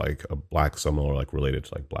think, was like a Black Seminole, or like related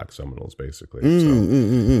to like Black Seminoles, basically. It's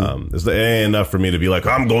ain't enough for me to be like,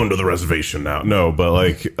 I'm going to the reservation now. No, but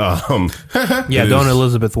like, Yeah, it don't is-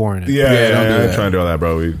 Elizabeth Warren it. don't do I'm that. trying to do all that,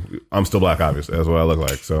 bro. I'm still Black, obviously. That's what I look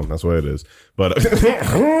like, so that's what it is. But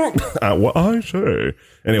what I say,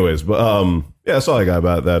 anyways. But yeah, that's all I got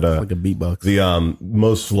about that. Like a beatbox.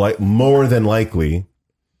 The more than likely,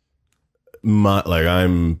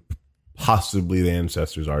 I'm possibly the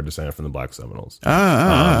ancestors are descended from the Black Seminoles who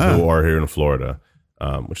are here in Florida,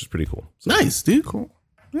 which is pretty cool. So, Nice, dude. Cool.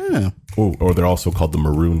 Yeah. or they're also called the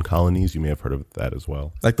Maroon Colonies. You may have heard of that as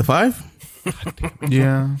well. Like the 5?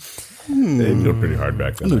 Yeah. They were pretty hard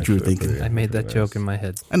back then. I knew what you were actually. thinking. Pretty- I made that pretty joke nice. in my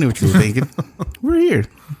head. I knew what you were thinking. We're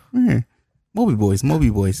here. Moby Boys.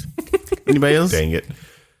 Anybody else? Dang it.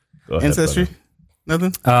 Go ahead, Ancestry? buddy.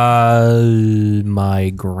 Nothing? My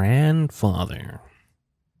grandfather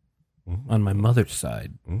on my mother's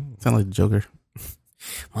side. Sound like the Joker.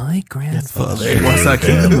 My grandfather What's that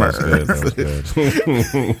kid? That's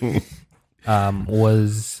good.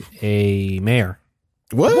 was a mayor.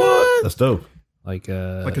 What? That's dope. Like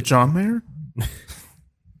Like a John Mayer?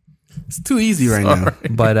 It's too easy right now.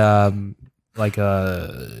 but like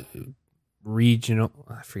a regional,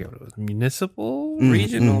 I forget what it was, municipal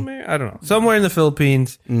regional mayor, I don't know, somewhere in the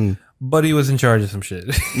Philippines, but he was in charge of some shit.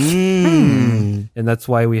 And that's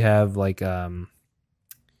why we have like a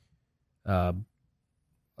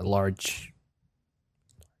large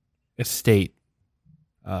estate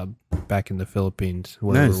back in the Philippines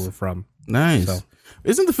where Nice. we're from. Nice. So.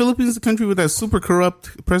 Isn't the Philippines the country with that super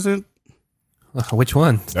corrupt president? Which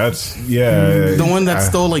one? That's, yeah. The one that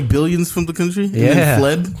stole like billions from the country and Yeah. then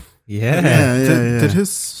fled? Yeah. Did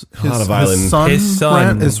his lot of violence. his son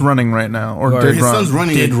son is running right now, or Or did His run? son's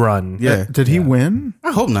running. Did it. run. Yeah. Did he win?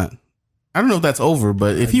 I hope not. I don't know if that's over,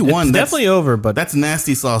 but if he won, It's that's definitely over, but that's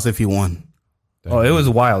nasty sauce if he won. oh, it was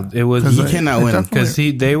wild. It was He cannot win. because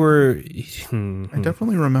they were. I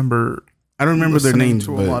definitely remember. I don't remember their listening names,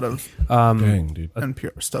 to but a lot of Dang, dude.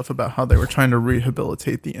 NPR stuff about how they were trying to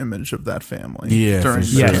rehabilitate the image of that family Yeah, during for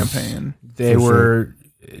the sure. campaign. They For were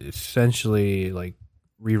essentially like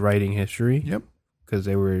rewriting history. Yep. Because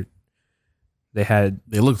they had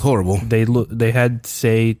they looked horrible. they had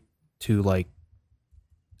say to like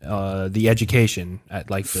the education at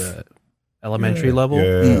like the elementary level.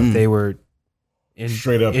 Yeah. They were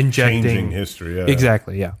Straight up injecting changing history. Yeah.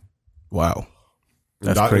 Exactly. Yeah. Wow.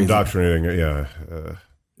 That's crazy. Indoctrinating it. Yeah.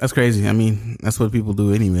 That's crazy. I mean, that's what people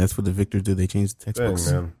do anyway. That's what the victors do. They change the Dang,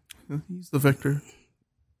 textbooks. man. He's the victor.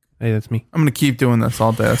 Hey, that's me. I'm gonna keep doing this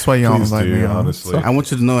all day. That's why y'all Please invite do, me on. honestly. I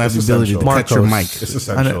want you to know I have the It's ability to essential. catch your mic. Marcos. It's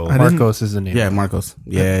essential. I didn't- Marcos is the name. Yeah, Marcos.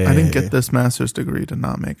 Yeah, I didn't yeah. get this master's degree to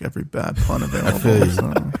not make every bad pun available. feel you.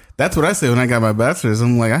 So. That's what I say when I got my bachelor's.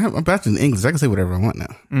 I'm like, I have my bachelor's in English. I can say whatever I want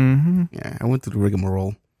now. Mm-hmm. Yeah, I went through the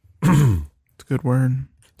rigmarole. It's a good word.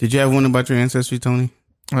 Did you have one about your ancestry, Tony?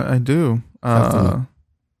 I do. Talk to me.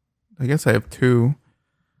 I guess I have two.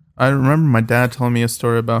 I remember my dad telling me a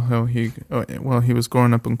story about how he was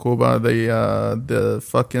growing up in Cuba. He had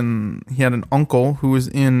an uncle who was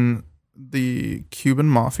in the Cuban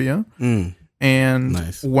mafia, and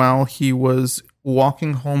Nice. while he was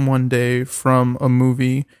walking home one day from a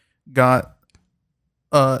movie, got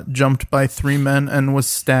jumped by three men and was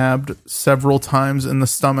stabbed several times in the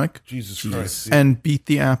stomach. Jesus Christ. And beat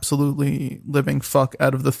the absolutely living fuck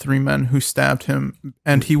out of the three men who stabbed him.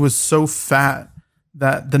 And he was so fat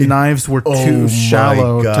that the knives were Oh too my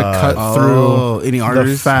shallow to God. cut through any the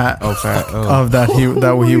arteries? fat fat. of that he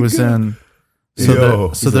was in. So,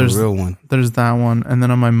 Yo. so He's there's a real one. there's that one, and then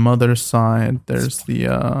on my mother's side, there's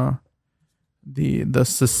the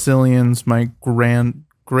Sicilians. My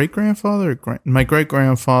great grandfather, my great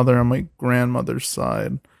grandfather on my grandmother's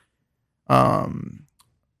side,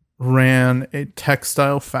 ran a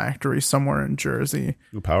textile factory somewhere in Jersey,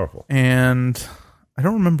 Too powerful. and I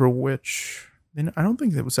don't remember which. I don't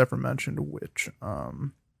think it was ever mentioned which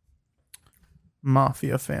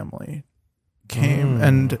mafia family came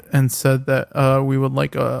and said that we would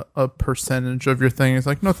like a percentage of your thing. It's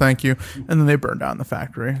like, no, thank you, and then they burned down the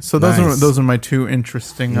factory. So Nice. those are my two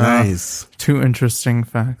interesting Nice.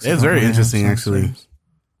 facts. It's about very my interesting, ancestors. actually.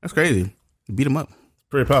 That's crazy. Beat him up.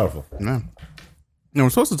 Pretty powerful. No. No, we're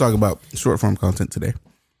supposed to talk about short form content today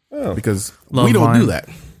Oh. because Love we don't Vine. do that.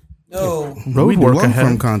 No. Road We do work long form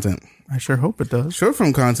ahead. content. I sure hope it does. Short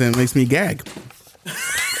form content makes me gag.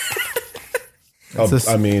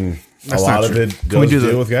 I mean, a That's lot not of true. it Can we does do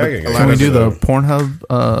deal the- with gagging. a lot Can we of do it, the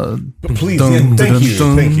Pornhub? Please, dun, yeah, thank dun, you,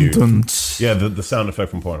 dun, thank you. dun. Yeah, the sound effect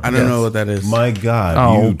from porn. I don't know what that is. My God,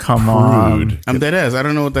 Oh, you come prude. on. I'm dead ass. I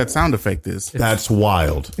don't know what that sound effect is. That's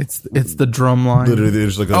wild. It's the drum line. Literally,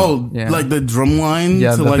 there's like a Yeah. like the drum line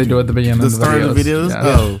Yeah, to that like they do at the beginning the of the start of the videos. videos.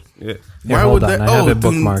 Yeah. Oh, yeah. why hold would on, that? I have it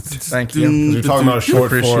dun, bookmarked. Thank you. You're talking about short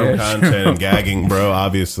form Appreciation. content and gagging, bro.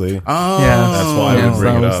 Obviously, Oh, Yeah, That's why I would yes,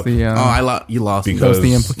 bring that it was up. the, you lost. me. because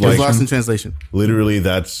the It was implication. lost in translation. literally,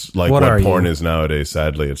 that's like What what, are porn you? is nowadays.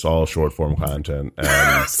 Sadly, it's all short form content.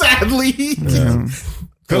 And Sadly, Oh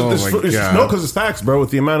my God. because it's facts, bro.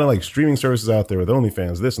 With the amount of like streaming services out there, with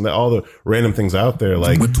OnlyFans, this and that, all the random things out there,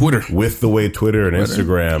 like With Twitter. with the way Twitter and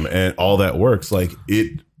Instagram and all that works, like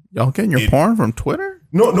it. Y'all getting your porn from Twitter?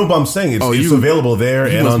 No, but I'm saying it's, Oh, it's you- available there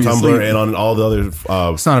you and must on be Tumblr asleep. and on all the other.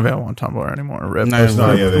 It's not available on Tumblr anymore. Rip, No, it's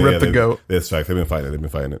not. rip the goat. That's fact. They've been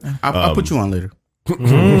fighting it. I'll put you on later. I'll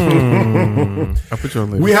put you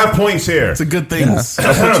on later. We have points here. It's a good thing. I'll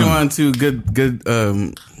put you on to good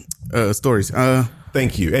stories.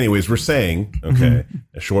 Thank you. Anyways, we're saying, okay,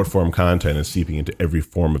 short form content is seeping into every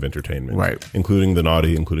form of entertainment, right? Including the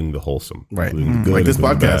naughty, including the wholesome, right? Including the good, like this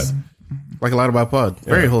podcast, like a lot about pod,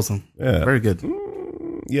 very yeah. wholesome, very good.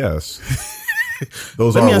 Yes.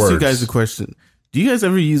 Those Let are me ask words. you guys a question. Do you guys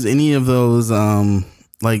ever use any of those?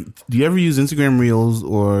 Like, do you ever use Instagram Reels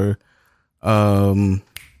or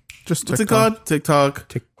just what's it called?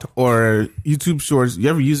 TikTok, or YouTube Shorts? You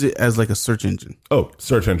ever use it as like a search engine? Oh,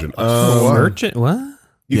 search engine. Search it? What?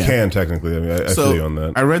 You can technically. I mean, I feel you on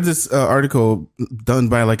that. I read this article done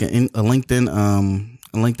by like a LinkedIn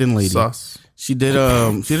lady. Sus. She did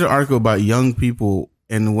an article about young people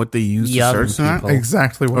and what they use to search now.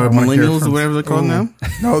 Exactly what Or I want to hear millennials from- or whatever they're called now.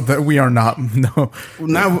 No, that we are not. No,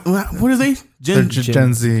 Now, what are they? They're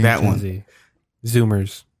Gen Z. That Gen one. Z.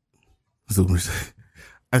 Zoomers. Zoomers.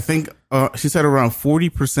 I think she said around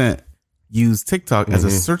 40% use TikTok as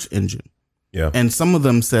a search engine. Yeah. And some of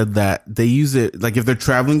them said that they use it, like if they're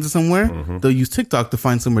traveling to somewhere, they'll use TikTok to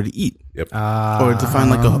find somewhere to eat. Yep. Or to find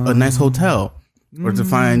like a nice hotel. Or to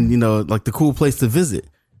find, like the cool place to visit.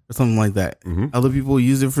 Or something like that. Other people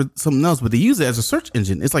use it for something else, but they use it as a search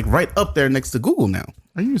engine. It's like right up there next to Google now.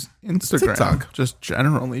 I use Instagram TikTok. just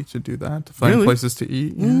generally to do that, to find Really? places to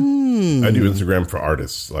eat. Yeah. I do Instagram for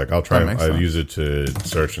artists. Like I'll try. That makes I sense. use it to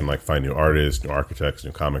search and like find new artists, new architects,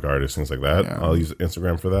 new comic artists, things like that. Yeah. I'll use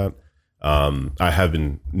Instagram for that. I have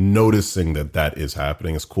been noticing that is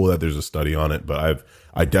happening. It's cool that there's a study on it, but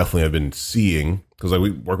I definitely have been seeing, because like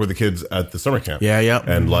we work with the kids at the summer camp. Yeah.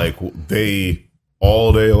 And like they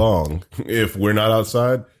all day long, if we're not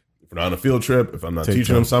outside, if we're not on a field trip, if I'm not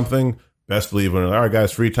teaching them something, best believe when, all right,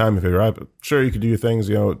 guys, free time. If you're right, sure, you can do your things,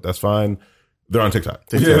 that's fine. They're on TikTok.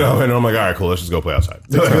 And I'm like, all right, cool, let's just go play outside.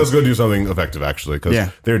 Let's go do something effective, actually. Because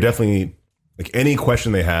they're definitely, like, any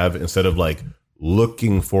question they have, instead of like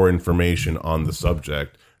looking for information on the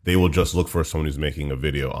subject, they will just look for someone who's making a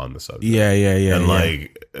video on the subject. Yeah. And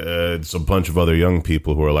like, it's a bunch of other young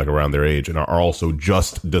people who are like around their age and are also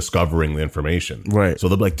just discovering the information. Right. So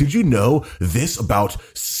they're like, did you know this about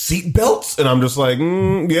seatbelts? And I'm just like,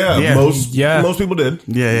 most people did.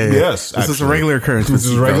 Yeah. Yes. This is a regular occurrence. This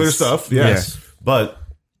is regular stuff. Yes. Yeah. But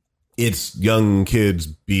it's young kids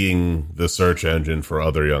being the search engine for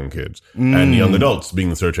other young kids and young adults being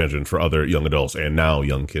the search engine for other young adults and now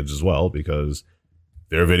young kids as well, because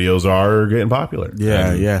their videos are getting popular.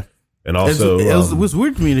 Yeah. And also, it was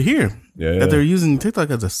weird to me to hear Yeah. that they're using TikTok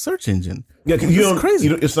as a search engine. Yeah, It's crazy.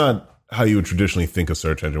 It's not how you would traditionally think a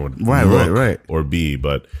search engine would Right, look or be,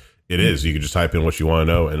 but it is. You can just type in what you want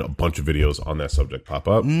to know, and a bunch of videos on that subject pop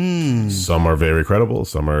up. Some are very credible.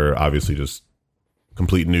 Some are obviously just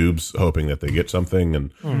complete noobs hoping that they get something,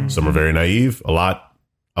 and some are very naive. A lot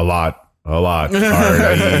are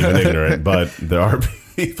naive and ignorant, but there are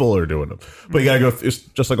people who are doing them. But you gotta go. It's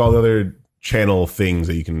just like all the other channel things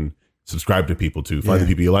that you can subscribe to people to find the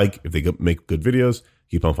people you like. If they make good videos,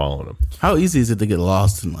 keep on following them. How easy is it to get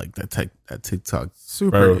lost in like that TikTok?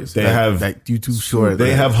 Super Bro, easy. they have that YouTube short.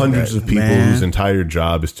 They have hundreds of people man. whose entire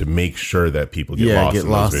job is to make sure that people get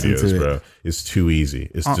lost in those videos, into bro. it. It's too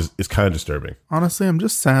easy. It's kind of disturbing. Honestly, I'm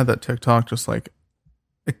just sad that TikTok just like.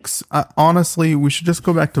 Honestly, we should just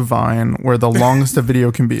go back to Vine, where the longest a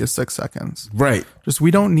video can be is 6 seconds. Right. Just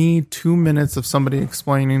we don't need 2 minutes of somebody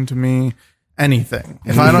explaining to me anything.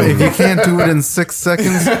 If you can't do it in 6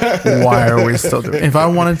 seconds, why are we still doing it? If I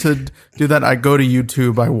wanted to do that, I go to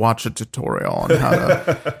YouTube, I watch a tutorial on how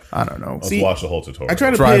to, I don't know. Let's watch the whole tutorial. I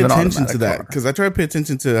try to Drive pay an attention to automatic that car. because I try to pay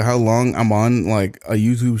attention to how long I'm on like a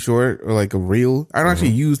YouTube short or like a reel. I don't actually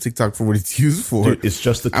use TikTok for what it's used for. Dude, it's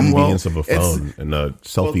just the convenience of a phone and a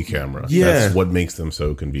selfie camera. yeah. That's what makes them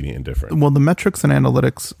so convenient and different. Well, the metrics and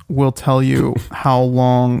analytics will tell you how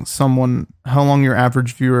long your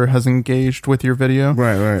average viewer has engaged with your video.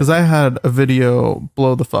 Right. Because I had a video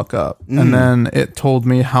blow the fuck up, and then it told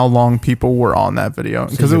me how long people were on that video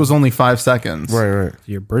because it was only 5 seconds. Right.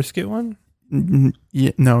 Your brisket one?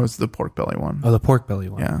 Yeah, no, it's the pork belly one. Oh, the pork belly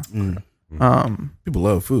one. Yeah. People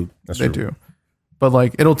love food. That's They true. do. But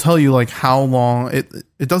like it'll tell you like how long it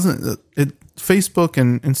doesn't Facebook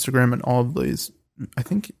and Instagram and all of these, I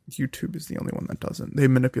think YouTube is the only one that doesn't. They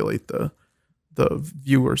manipulate the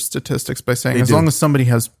viewer statistics by saying as long as somebody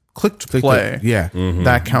has clicked play,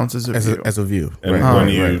 that counts as a view. As a view. And when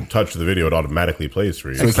you touch the video, it automatically plays for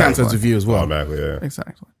you. So it counts as a view as well. Automatically, yeah.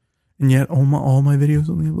 Exactly. And yet all my videos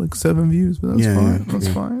only have like 7 views, but that's fine. That's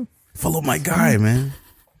fine. Follow my guy, man.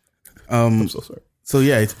 I'm so sorry. So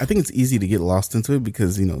yeah, I think it's easy to get lost into it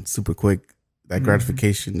because it's super quick. that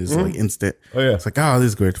gratification is like instant. Oh yeah, It's like, oh, this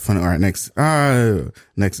is great, fun. All right, next.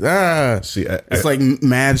 See, It's like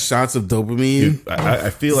mad shots of dopamine. I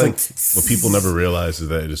feel like what people never realize is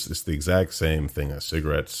that it's the exact same thing as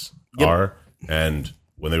cigarettes are. And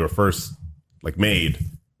when they were first like made,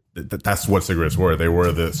 that's what cigarettes were. They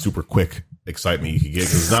were the super quick excitement you could get.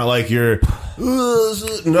 'Cause it's not like you're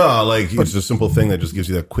it's a simple thing that just gives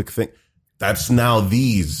you that quick thing. That's now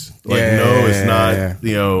these. Like, no, it's not,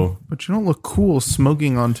 you know. But you don't look cool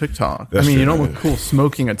smoking on TikTok. That's you true. don't look cool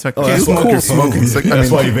smoking at TikTok. that's You look why- cool smoking. That's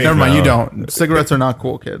why you vape never mind, now. you don't. Cigarettes are not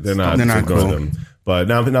cool, kids. They're not cool. them. But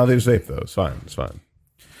now they just vape though. It's fine. It's fine.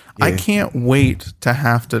 I can't wait to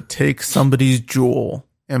have to take somebody's Juul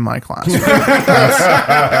in my classroom.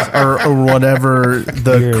 or whatever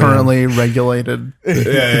the currently regulated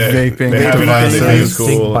vaping They have it on, they think devices. it's I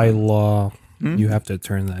think cool. by law, you have to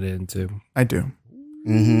turn that into. I do.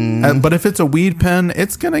 But if it's a weed pen,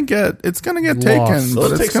 it's gonna get taken. Lost. But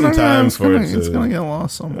It'll it's take some gonna, time it's for gonna, it to- it's gonna get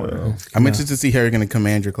lost somewhere. I'm interested to see how you're going to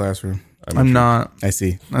command your classroom. I'm not. I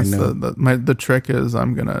see. That's I know. the trick is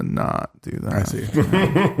I'm gonna not do that. I see.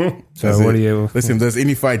 So That's what it. do you? Listen, if there's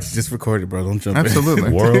any fights, just record it, bro. Don't jump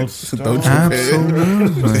Absolutely. World. in. Don't jump in.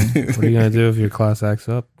 Absolutely. What are you gonna do if your class acts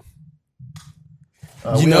up?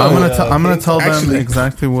 You know, I'm gonna tell them actually,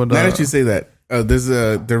 exactly what. now that you say that,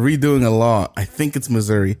 they're redoing a law. I think it's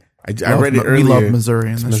Missouri. I read it We earlier. love Missouri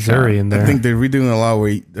in this Missouri in there. I think they're redoing a law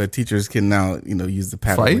where teachers can now, use the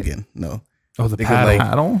paddle Fight? again. No, oh, the they paddle. could like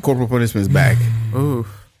Paddle? corporal punishment's back. Ooh.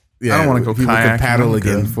 Yeah, I don't wanna go people kayaking. could paddle I'm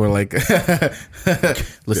again good. for like.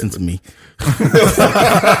 Listen to me.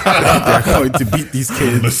 They're going to beat these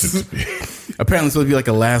kids. Apparently, it's supposed to be like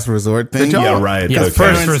a last resort thing. Yeah, right. Yeah, Okay.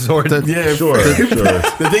 first resort. Yeah, Sure.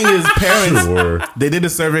 The thing is, parents. Sure. They did a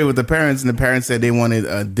survey with the parents, and the parents said they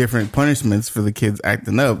wanted different punishments for the kids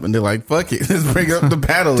acting up, and they're like, "Fuck it, let's bring up the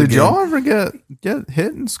paddle." Did again. y'all ever get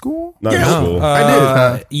hit in school? Not in Yeah. school.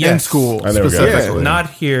 I did. In Yes. school, I never got specifically. that. Not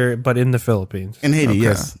here, but in the Philippines. in Haiti? Okay.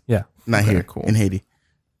 Yes, Yeah, not Okay, here. cool. In Haiti.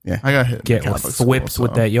 I got hit. in get Catholic school, whipped so-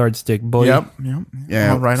 with that yardstick, boy. Yep.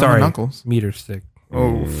 Yeah. Oh, right on Sorry, the knuckles. meter stick.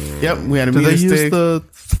 Oh, Yep, we had a do they meter use stick. the?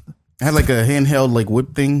 I had like a handheld like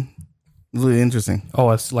whip thing. It was really interesting. Oh,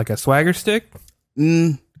 it's like a swagger stick.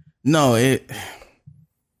 No, I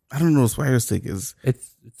don't know what swagger stick is. It's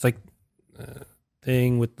like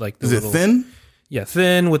thing with like the Is it little, thin? Yeah,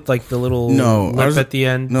 thin with like the little No, lip ours- at the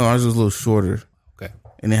end. No, ours was a little shorter. Okay.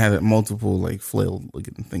 And it had multiple like flail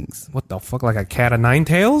looking things. What the fuck? Like a cat of nine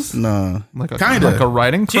tails? No, Like a Kinda. like a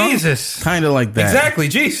riding crop? Jesus. kind of like that. Exactly,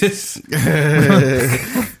 Jesus.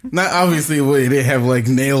 Not obviously it didn't have like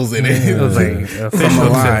nails in it. It was like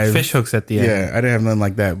alive. fish hooks at the end. Yeah, I didn't have nothing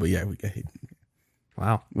like that, but yeah, we got hit.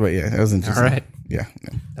 Wow, But yeah, that was interesting. All right. Yeah.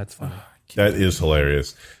 No. that's funny. That is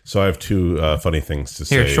hilarious. So I have two funny things to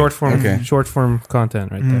say. Here, short form content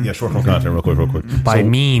right there. Yeah, short form content, real quick. By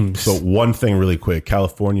memes. So one thing really quick.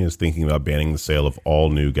 California is thinking about banning the sale of all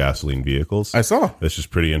new gasoline vehicles. I saw That's just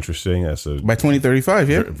pretty interesting. That's a by 2035.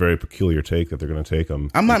 Yeah, very peculiar take that they're going to take. I'm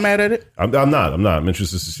not mad at it. not. I'm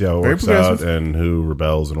interested to see how it Very works out progressive. and who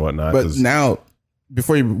rebels and whatnot. But 'cause- now,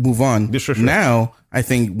 before you move on, Yeah, sure. now I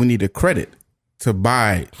think we need a credit to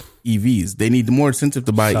buy EVs. They need more incentive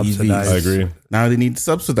to buy Subsidize. EVs. I agree. Now they need to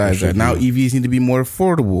subsidize that. Now EVs need to be more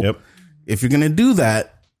affordable. Yep. If you're going to do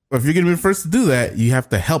that, or if you're going to be the first to do that, you have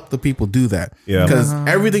to help the people do that. Yeah. Because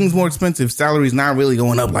everything's more expensive. Salary's not really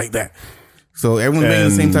going up like that. So everyone's making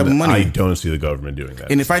the same type of money. I don't see the government doing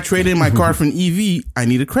that. And if I trade in my car for an EV, I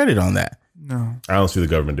need a credit on that. No. I don't see the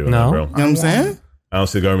government doing No. that, bro. You know what I'm saying? I don't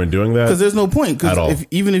see the government doing that. Because there's no point. At all. Because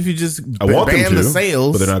even if you just I want them ban to, the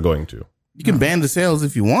sales, but they're not going to. you can ban the sales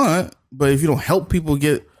if you want. But if you don't help people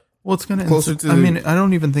get Well, it's gonna Closer to I the- mean, I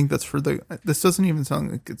don't even think that's for the. This doesn't even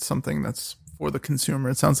sound like it's something that's for the consumer.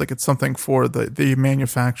 It sounds like it's something for the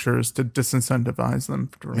manufacturers to disincentivize them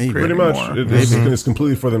from Maybe. creating Pretty much. more. It's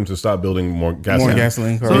completely for them to stop building more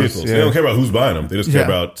gasoline cars. vehicles. They don't care about who's buying them. They just care Yeah.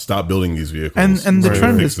 about stop building these vehicles. And the to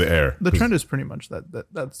trend fix is the air. The trend is pretty much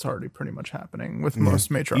that's already pretty much happening with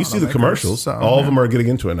most major. You see the automakers, commercials. so, All of them are getting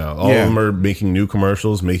into it now. All Yeah. of them are making new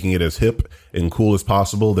commercials, making it as hip and cool as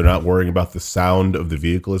possible. They're not worrying about the sound of the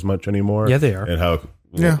vehicle as much anymore. Yeah, they are. And how?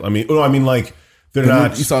 Yeah. I mean, like they're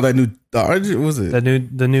not. You saw that new Dodge? What was it?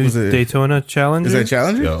 The new Was it- Daytona Challenger. Is that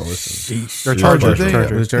Challenger? Yo, listen. Or Yeah, Charger? Charger.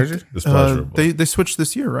 Charger. Was it Charger? It's pleasurable. they switched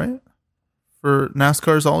this year, right? For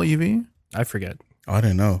NASCAR's all EV. I forget. Oh, I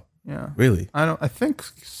didn't know. Yeah, Really? I don't want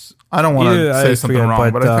to Yeah, say I something forget,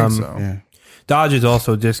 wrong, but I think but, so. Yeah. Dodge is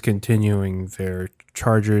also discontinuing their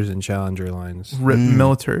Chargers and Challenger lines.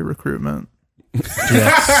 Military recruitment.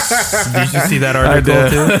 Yes. Did you see that article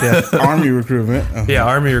did. too? Yeah. Army recruitment. Oh. Yeah,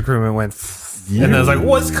 Army recruitment went And I was like,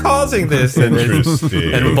 what's causing this? And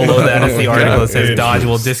below that is the article that says Dodge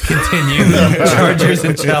will discontinue Chargers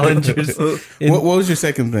and Challengers. What was your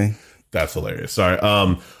second thing? That's hilarious. Sorry.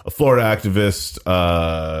 A Florida activist,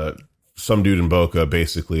 some dude in Boca,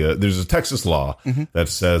 basically, there's a Texas law that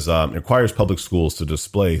says it requires public schools to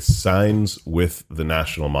display signs with the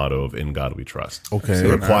national motto of "In God We Trust." Okay. So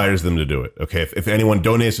it requires them to do it. Okay. If anyone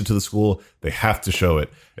donates it to the school, they have to show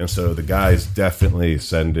it. And so the guy's definitely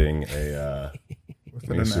sending a.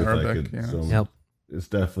 in Arabic, Yep. It's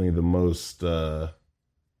definitely the most.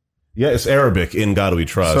 It's Arabic, "In God We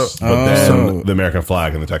Trust," but then the American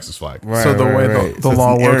flag and the Texas flag. Right, so the way the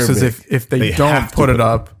law works is if they don't have to put it put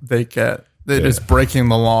up, they're just breaking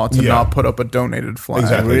the law to not put up a donated flag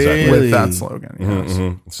Exactly. with that slogan.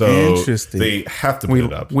 Yes. So Interesting. they have to put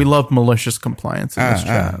it up. We love malicious compliance in this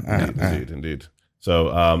chat. Indeed.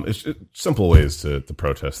 So it's simple ways to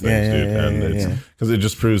protest things, dude, and it's because it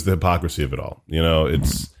just proves the hypocrisy of it all. You know,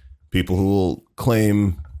 it's people who will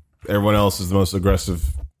claim everyone else is the most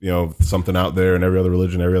aggressive. You know, something out there, and every other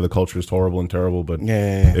religion, every other culture is horrible and terrible, but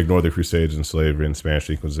ignore the Crusades and slavery and Spanish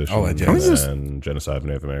Inquisition and genocide of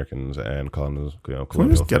Native Americans and colonialism. Can we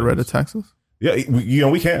just get rid of Texas? Yeah,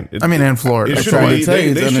 we can. And Florida. It should be. It's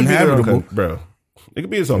uninhabitable, bro. It could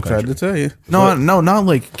be its own country. I tried to tell you. No, not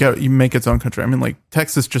like you make its own country. I mean, like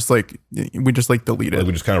Texas, just like we just like delete it. Like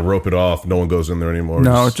we just kind of rope it off. No one goes in there anymore.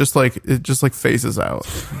 No, it just phases out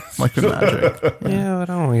like the magic. Yeah, but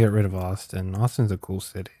I don't want to get rid of Austin. Austin's a cool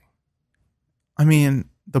city. I mean,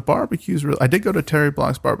 the barbecue's really. I did go to Terry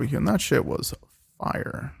Black's barbecue, and that shit was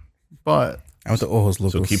fire. But I went to Ojos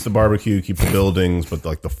Locos. So keep the barbecue, keep the buildings, but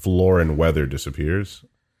like the floor and weather disappears.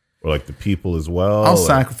 Or like the people as well. I'll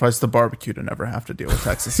sacrifice the barbecue to never have to deal with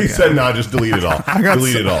Texas again. He said, "No, just delete it all.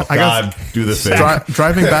 Delete it all. God, do the thing."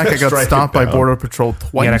 Driving back, I got stopped by Border Patrol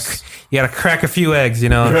twice. You gotta crack a few eggs, you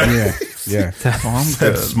know. Yeah. I'm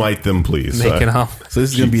good. Smite them, please. Make it up. So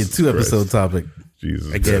this is gonna be a 2-episode topic.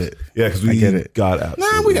 Jesus, I get it. Yeah, because we get it. got out.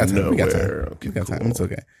 Nah, we got time. Nowhere. We got time. Okay, We got cool. time. It's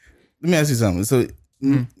okay. Let me ask you something. So,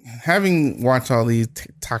 having watched all these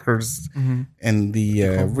TikTokers and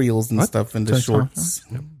the reels and stuff and the shorts,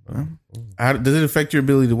 how does it affect your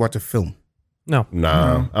ability to watch a film? No.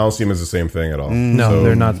 Nah, I don't see them as the same thing at all. No, So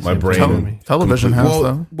they're not the My same brain. thing. Television has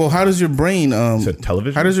though. Well, how does your brain? Said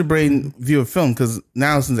television. How does your brain view a film? Because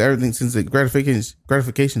now, since the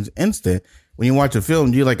gratification's instant, when you watch a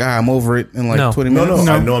film, you're like, I'm over it in like No. 20 No, minutes.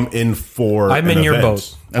 I know I'm in for. I'm an in your event.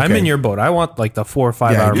 boat. I'm in your boat. I want like the 4 or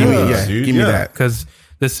 5 hour give me, movie. dude, give me yeah. that. Because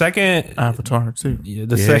the second Avatar too.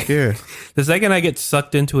 the second I get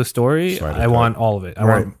sucked into a story, Snyder I Cut. want all of it. I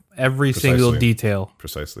want every single Precisely. detail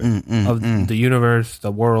Precisely. of the universe,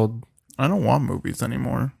 the world. I don't want movies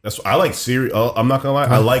anymore. I like series. I'm not gonna lie.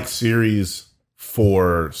 I like series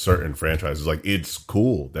for certain franchises. Like it's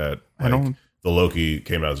cool that like the Loki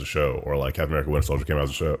came out as a show, or like Captain America: Winter Soldier came out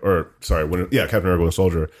as a show, or sorry, Captain America: Winter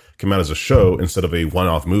Soldier came out as a show instead of a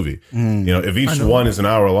one-off movie. You know, if each one is an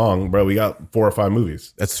hour long, bro, we got 4 or 5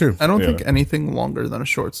 movies. That's true. I don't think anything longer than a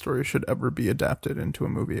short story should ever be adapted into a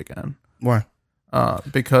movie again. Why?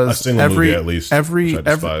 Because A single movie at least, which I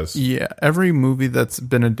despise. every movie that's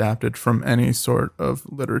been adapted from any sort of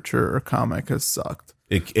literature or comic has sucked.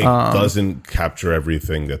 It doesn't capture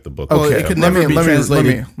everything that the book. Okay, it could never be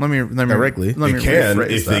translated directly. Let me It can rephrase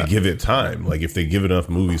if that. they give it time, like if they give enough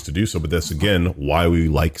movies to do so. But that's again why we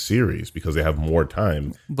like series, because they have more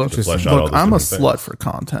time to flesh out all Look, those I'm a different slut things. for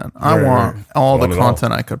content. I want all the Want it all.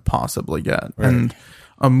 content I could possibly get, and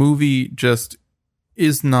a movie just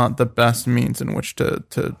is not the best means in which to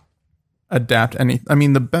adapt any. I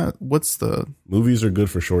mean, the best. What's the Movies are good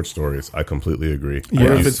for short stories. I completely agree. What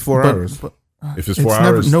if it's 4 hours? But, If it's 4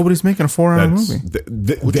 hours, nobody's making a 4-hour that's,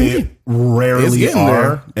 movie. they rarely getting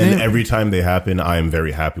are, there. and every time they happen, I am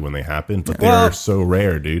very happy when they happen. But Well- they're so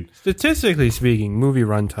rare, dude. Statistically speaking, movie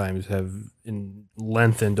runtimes have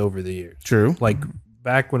lengthened over the years. True. Like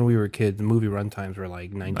back when we were kids, the movie runtimes were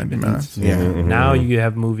like 90 minutes. Yeah. Now you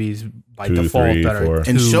have movies by 2, default 3, that are 4. And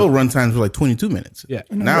 2 show runtimes were like 22 minutes. Yeah.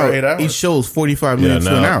 Now 8 hours. each show is 45 Yeah, minutes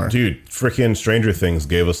to an hour. dude, freaking Stranger Things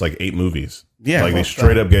gave us like 8 movies. Yeah. like they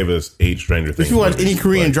straight up gave us 8 Stranger Things. If you watch movies. any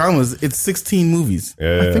Korean Like, dramas, it's 16 movies.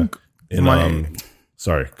 yeah, I think in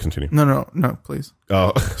sorry, continue. no, please.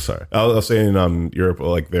 Oh, sorry. I was saying in Europe,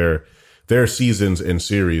 like their seasons and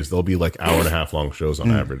series, they'll be like hour and a half long shows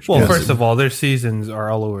on average. Well, Yes. first of all, their seasons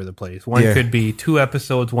are all over the place. One Yeah. could be 2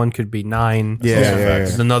 episodes, one could be 9. Yeah.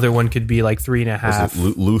 Another one could be like 3.5.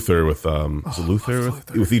 Was it Luther with is it Luther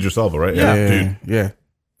with Idris Elba, right? Yeah. dude, Yeah.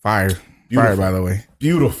 Fire. Beautiful. Fire, by the way.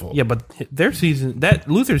 beautiful. Yeah, but their season, that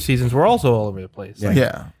Luther's seasons were also all over the place. Like,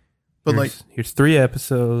 Yeah, but like here's 3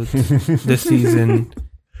 episodes this season.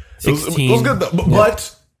 16. It was good,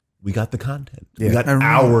 but we got the content. We got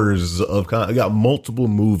hours of content. We got multiple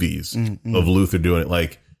movies of Luther doing it.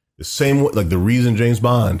 Like the same, like the reason James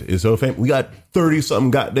Bond is so famous. We got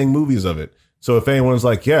 30-something goddamn movies of it. So if anyone's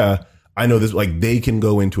like, yeah, I know this, like they can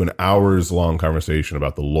go into an hours-long conversation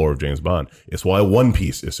about the lore of James Bond. It's why One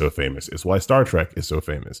Piece is so famous. It's why Star Trek is so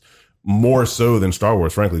famous. More so than Star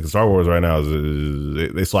Wars, frankly, because Star Wars right now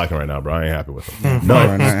is they slacking right now, bro. I ain't happy with them.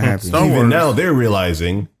 No, even now they're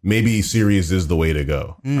realizing maybe series is the way to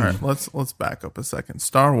go. All right, let's back up a second.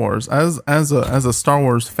 Star Wars, as a Star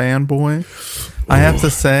Wars fanboy, I have to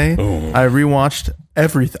say I rewatched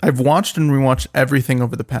everything. I've watched and rewatched everything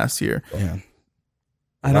over the past year. Yeah.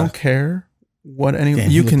 I don't care what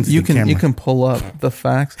you can pull up the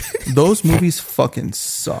facts. Those movies fucking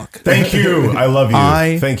suck. Thank you. I love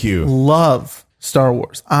you. Thank you. Love Star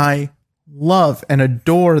Wars. I love and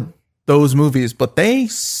adore those movies, but they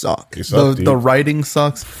suck. The writing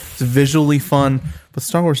sucks. It's visually fun, but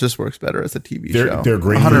Star Wars just works better as a TV show. They're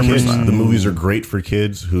great 100%. For kids. The movies are great for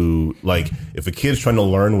kids who like if a kid's trying to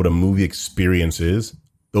learn what a movie experience is,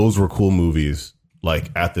 those were cool movies.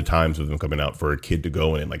 Like at the times of them coming out for a kid to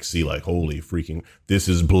go in and like see like holy freaking this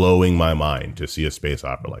is blowing my mind to see a space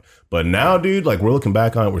opera like. But now, dude, like we're looking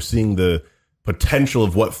back on it, we're seeing the potential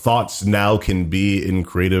of what thoughts now can be in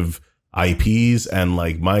creative IPs and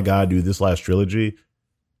like my God, dude, this last trilogy,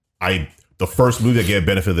 the first movie that gave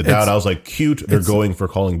benefit of the doubt, I was like, cute. They're going for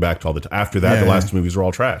calling back to all the after that, the last two movies are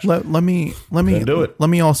all trash. Let me do it.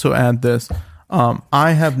 Let me also add this.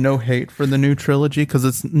 I have no hate for the new trilogy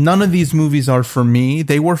because none of these movies are for me.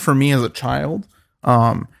 They were for me as a child.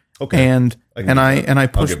 Okay. And I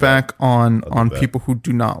push back on people who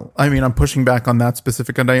do not. I mean, I'm pushing back on that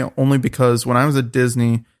specific idea only because when I was at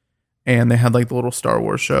Disney and they had like the little Star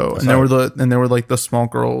Wars show and there were like the small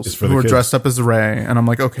girls who were dressed up as Rey, and I'm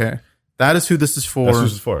like, okay, that is who this is for. That's who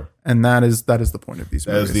this is for. And that is the point of these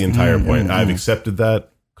movies. That is the entire point. I've accepted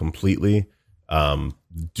that completely.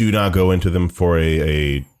 Do not go into them for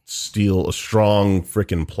a strong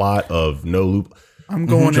freaking plot of no loop. I'm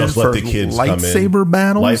going just in let for the kids lightsaber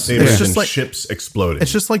battles. Lightsabers and like, ships exploding.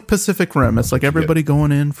 It's just like Pacific Rim. It's like everybody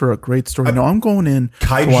going in for a great story. No, I'm going in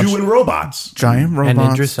kaiju and robots, giant robots,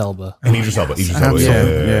 and Idris Elba.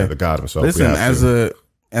 Yeah, the god himself. Listen,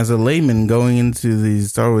 as a layman going into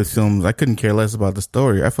these Star Wars films, I couldn't care less about the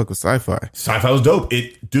story. I fuck with sci-fi. Sci-fi was dope.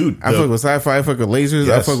 I fuck with sci-fi. I fuck with lasers.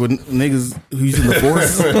 Yes. I fuck with niggas who using the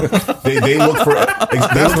Force. they look for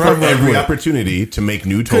every opportunity to make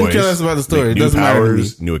new toys. Couldn't care less about the story. It doesn't matter to me.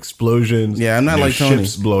 New explosions. Yeah, I'm not like Tony.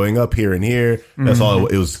 Ships blowing up here and here. That's all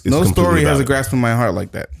it was. No story has a grasp in my heart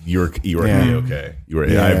like that. You are okay. You were.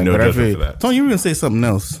 I have no judgment for that. Tony, you were gonna say something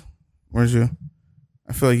else, weren't you?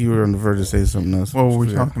 I feel like you were on the verge of saying something else. What were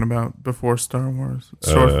we talking about before Star Wars?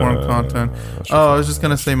 Short form content. I was just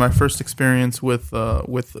gonna say my first experience with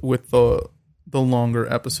the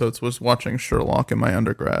longer episodes was watching Sherlock in my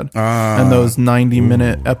undergrad and those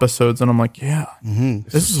 90-minute episodes, and I'm like,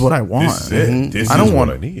 this is what I want. This I don't want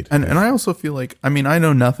what I need. And I also feel like, I mean, I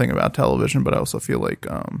know nothing about television, but I also feel like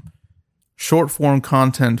short form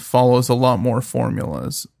content follows a lot more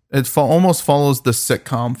formulas. It almost follows the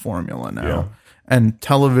sitcom formula now. Yeah. And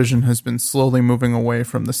television has been slowly moving away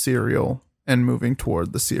from the serial and moving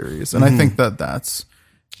toward the series. And I think that's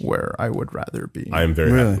where I would rather be. I am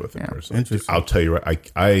very happy with it personally. I'll tell you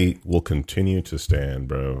right, I will continue to stand,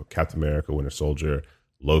 bro, Captain America, Winter Soldier,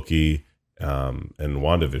 Loki, and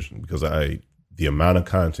WandaVision, because the amount of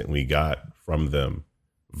content we got from them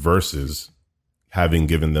versus having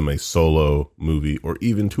given them a solo movie or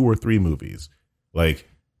even 2 or 3 movies. Like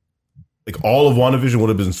all of WandaVision would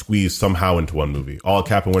have been squeezed somehow into one movie. All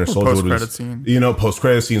Captain Winter Soldier would have been,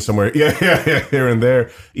 post-credit scene somewhere. Yeah, here and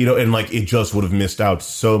there. And like it just would have missed out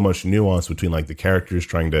so much nuance between like the characters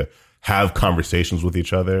trying to have conversations with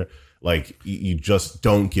each other. Like you just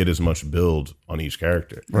don't get as much build on each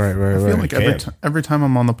character. Right. I feel like every time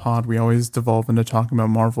I'm on the pod, we always devolve into talking about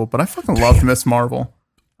Marvel, but I fucking love Miss Marvel.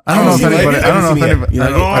 I don't know if anybody.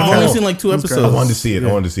 I've only seen like 2 episodes. I wanted to see it. I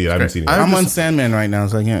haven't seen it. I'm on Sandman right now,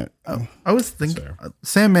 so I can't. I was thinking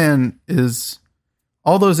Sandman is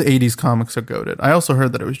all those 80s comics are goated. I also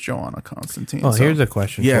heard that it was Joanna Constantine. Oh, here's a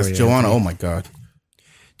question. Yes, for you, Joanna. Oh my God.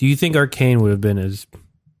 Do you think Arcane would have been as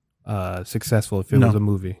successful if it was a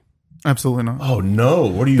movie? Absolutely not. Oh no!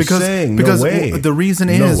 What are you saying? Because no way. The reason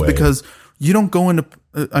is because you don't go into.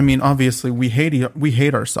 I mean, obviously, we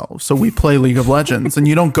hate ourselves, so we play League of Legends, and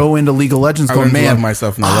you don't go into League of Legends going, man,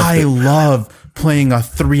 myself. And I love playing a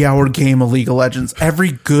 3-hour game of League of Legends.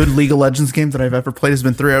 Every good League of Legends game that I've ever played has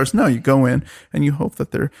been 3 hours. No, you go in and you hope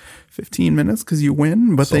that they're 15 minutes because you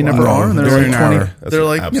win, but they never are, and they're like 20. They're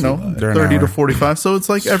like 30 to 45. So it's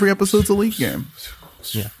like every episode's a League game.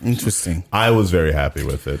 Yeah, interesting. I was very happy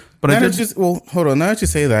with it, but hold on. Now that you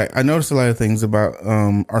say that, I noticed a lot of things about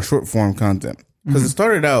our short form content. Because it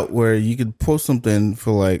started out where you could post something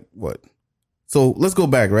for like what? So let's go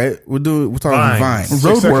back, right? We're talking Vine.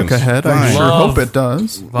 Road work ahead. I sure hope it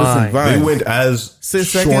does. Vine. They went as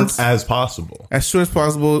short as possible. As short as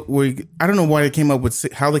possible. I don't know why they came up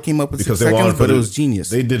with how they came up with 6 seconds, but it was genius.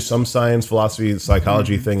 They did some science, philosophy,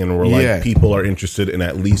 psychology thing, and were like, people are interested in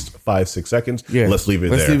at least 5-6 seconds. Yeah. Let's leave it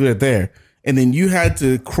there. Let's leave it there. And then you had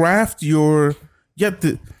to you have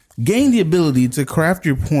to gain the ability to craft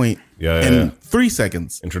your point in 3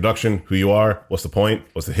 seconds. Introduction, who you are, what's the point,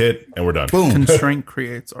 what's the hit, and we're done. Boom. Constraint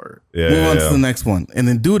creates art. Move on to the next one. And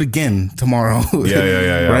then do it again tomorrow.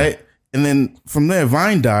 Yeah. Right? And then from there,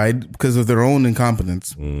 Vine died because of their own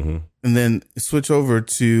incompetence. Mm-hmm. And then switch over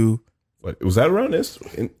to... What, was that around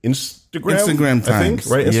Instagram? Instagram times. I think,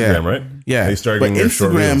 right? Instagram, right? Yeah. They started but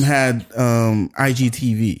Instagram had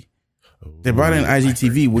IGTV. They brought in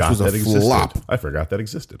IGTV, which was a flop. I forgot that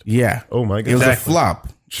existed. Yeah. Oh my god. It was a flop.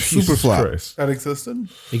 Super flop. Christ. That existed?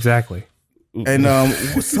 Exactly. And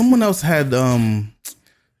someone else had like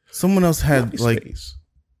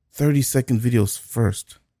 30-second videos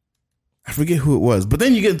first. I forget who it was. But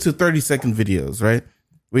then you get into 30-second videos, right?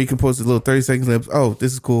 Where you can post a little 30-second clips. Oh,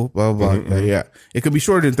 this is cool. Blah, blah, blah. Mm-hmm. Yeah. It could be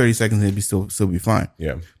shorter than 30 seconds and it'd be still be fine.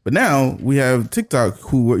 Yeah. But now we have TikTok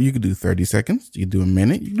who you could do 30 seconds. You could do a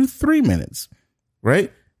minute. You could do 3 minutes.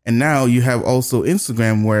 Right? And now you have also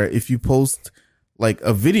Instagram where if you post like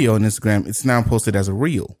a video on Instagram, it's now posted as a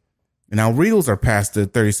reel. And now reels are past the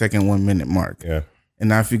 30-second, 1 minute mark. Yeah. And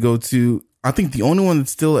now if you go to, I think the only one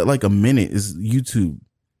that's still at like a minute is YouTube.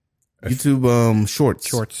 YouTube Shorts.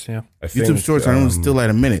 Shorts, yeah. YouTube Shorts are still at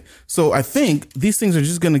a minute. So I think these things are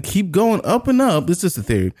just going to keep going up and up. This is just a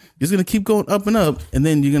theory. It's going to keep going up and up. And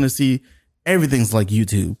then you're going to see everything's like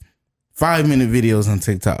YouTube. 5-minute videos on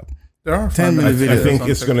TikTok. There are 10-minute videos. I think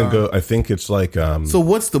it's going to go. I think it's like. So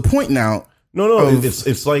what's the point now? No.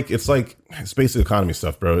 It's like basic economy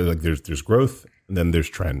stuff, bro. Like there's growth and then there's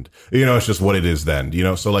trend. You know, it's just what it is then. You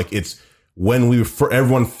know, so like it's. When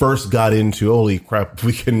everyone first got into, holy crap,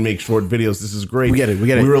 we can make short videos. This is great. We get it. We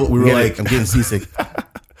were like, I'm getting seasick.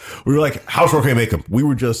 We were like, how short can I make them? We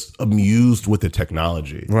were just amused with the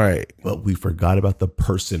technology. Right. But we forgot about the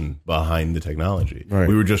person behind the technology. Right.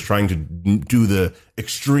 We were just trying to do the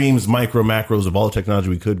extremes, micro, macros of all the technology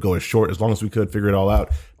we could, go as short as long as we could, figure it all out.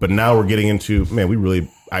 But now we're getting into, man, we really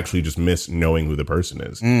actually just miss knowing who the person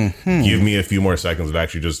is. Mm-hmm. Give me a few more seconds of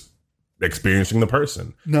actually just experiencing the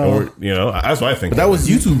person. No, you know, that's what I think. But that was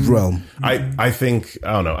YouTube's realm. I think,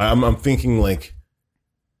 I don't know. I'm thinking like,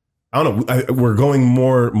 I don't know. We're going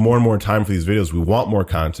more and more time for these videos. We want more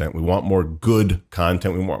content. We want more good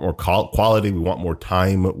content. We want more quality. We want more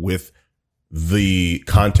time with the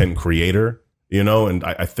content creator, you know, and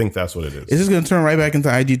I think that's what it is. It's just going to turn right back into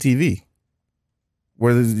IGTV,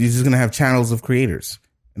 where you're just going to have channels of creators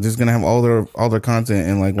and just going to have all their content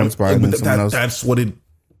in like one spot. And someone else.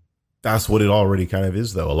 That's what it already kind of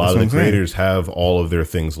is, though. A lot of the creators have all of their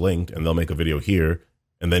things linked, and they'll make a video here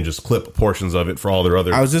and then just clip portions of it for all their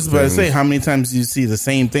other. I was just about to say, how many times do you see the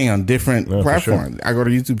same thing on different platforms? Sure. I go to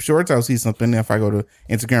YouTube Shorts, I'll see something. If I go to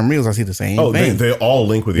Instagram Reels, I'll see the same thing. They all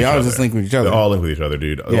link with each other. They all just link with each other. They all link with each other,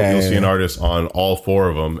 dude. You'll see an artist on all 4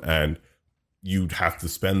 of them, and you'd have to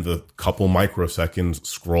spend the couple microseconds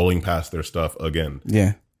scrolling past their stuff again.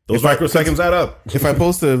 Yeah. Those microseconds add up. If I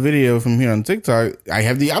post a video from here on TikTok, I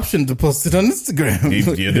have the option to post it on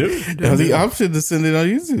Instagram. You do? I have the option to send it on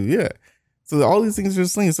YouTube. Yeah. So all these things are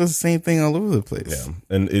just linked. It's just the same thing all over the place. Yeah.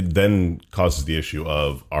 And it then causes the issue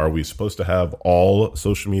of, are we supposed to have all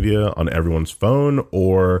social media on everyone's phone,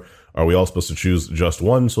 or are we all supposed to choose just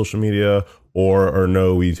one social media, or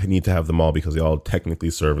no, we need to have them all because they all technically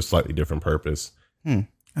serve a slightly different purpose. I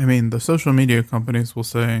mean, the social media companies will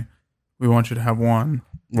say, we want you to have one.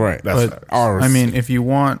 Right. That's ours. I mean, if you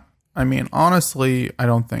want, honestly, I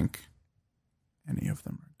don't think any of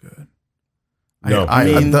them are good. No.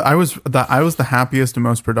 I was the happiest and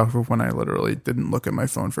most productive when I literally didn't look at my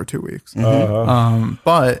phone for 2 weeks.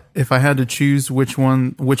 But if I had to choose which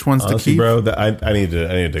ones honestly, to keep, bro, I need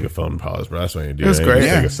to take a phone pause, bro. That's what I need to do. It was great.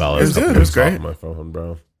 Take a solid. It was great. On my phone,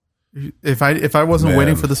 bro. If I wasn't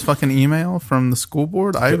waiting for this fucking email from the school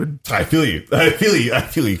board, I would. I feel you, Kick. I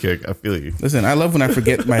feel you. Listen, I love when I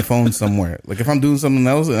forget my phone somewhere. Like if I'm doing something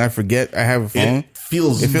else and I forget I have a phone, It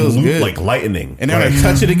feels good, like lightning. And then when I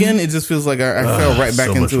touch it again, it just feels like I fell right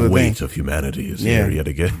back into the a weight thing. of humanity is here yet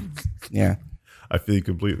again. Yeah, I feel you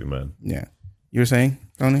completely, man. yeah. You were saying,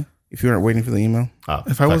 Tony, if you weren't waiting for the email,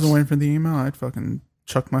 If I wasn't waiting for the email, I'd fucking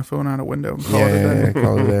chuck my phone out a window and call it a day.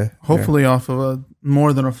 call it a day. Hopefully off of a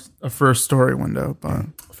more than a first story window, but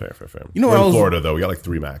Fair. You know, We're I in was- Florida though. We got like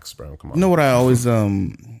 3 max, bro. Come on. You know what I always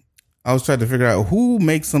trying to figure out who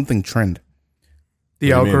makes something trend. the What do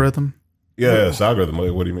you mean? algorithm. Yeah, it's algorithm.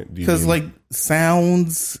 What do you mean? Because like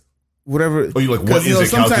sounds, whatever. Oh, you like, what 'cause, is it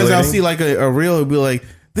sometimes I'll calculating? see like a reel, it'll be like,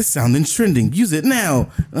 this sounding's trending, use it now.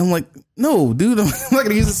 And I'm like, no, dude, I'm not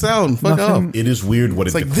gonna use the sound. Fuck Nothing- off. it is weird what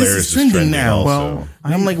it like, this declares is is trending trending now. also. Well,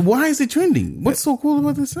 And I'm like, why is it trending? What's so cool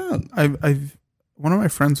about this sound? I've one of my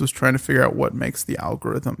friends was trying to figure out what makes the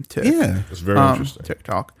algorithm tick. Yeah. it's very interesting.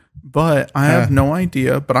 TikTok. But I have no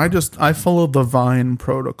idea. But I follow the Vine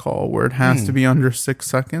protocol where it has to be under 6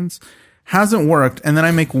 seconds. Hasn't worked. And then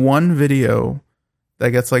I make one video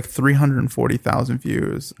that gets like 340,000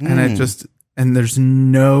 views. And it just, and there's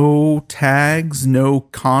no tags, no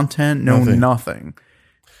content, nothing.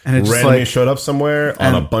 And it's just Randomly like, showed up somewhere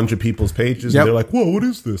on a bunch of people's pages, Yep. and they're like, "Whoa, what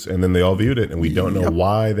is this?" And then they all viewed it, and we don't know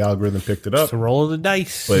why the algorithm picked it up, It's a roll of the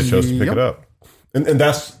dice. but it chose to pick it up. And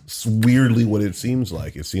that's weirdly what it seems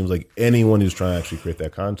like. It seems like anyone who's trying to actually create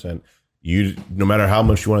that content, no matter how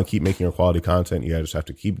much you want to keep making your quality content, you just have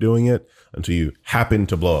to keep doing it until you happen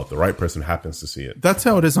to blow up. The right person happens to see it. that's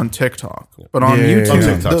how it is on TikTok. But on Yeah, YouTube, On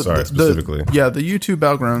TikTok, sorry, specifically. the YouTube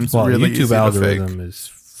algorithm's well, really YouTube easy to algorithm fake. is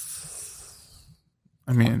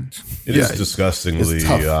I mean, It is disgustingly. it's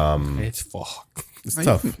tough. it's fuck. It's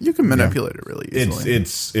tough. You can manipulate it really easily.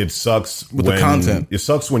 It sucks With the content. It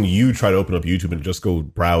sucks when you try to open up YouTube and just go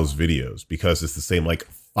browse videos because it's the same like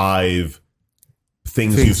 5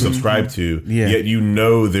 things you subscribe to. Yeah. Yet you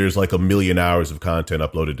know there's like 1 million hours of content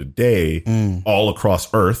uploaded a day all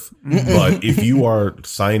across Earth. But if you are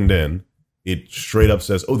signed in, it straight up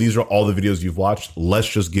says, "Oh, these are all the videos you've watched. Let's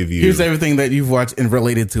just give you Here's everything that you've watched and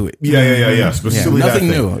related to it. Yeah. Specifically, Yeah, that nothing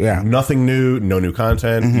thing. new, yeah. Nothing new. No new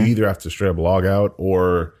content. You either have to straight up log out,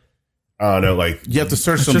 or I don't know, like You have to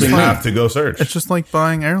search just something. you like- new. have to go search. It's just like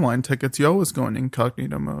buying airline tickets. You always go in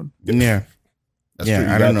incognito mode. Yeah. That's true, you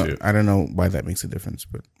I don't got know. to. I don't know why that makes a difference,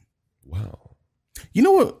 but Wow. you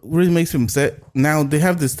know what really makes him upset? Now they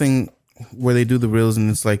have this thing where they do the reels and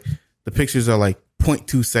it's like the pictures are like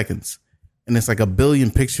 0.2 seconds and it's like 1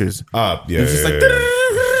 billion pictures. Yeah. It's just like,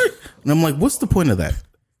 and I'm like, what's the point of that?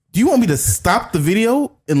 Do you want me to stop the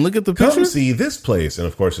video and look at the Come pictures? see this place, and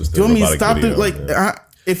of course it's the Do you want me to robotic stop video, the like? yeah.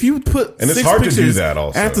 If you put And it's 6 hard to do pictures, that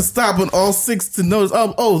also. I have to stop on all 6 to notice.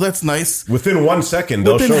 Oh, that's nice. Within 1 second,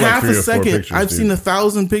 they'll Within show like half 3 a or 4 second, pictures. I've dude. seen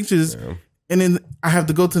 1,000 pictures, and then I have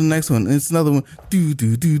to go to the next one, and it's another one. Do,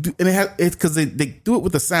 and it's because they do it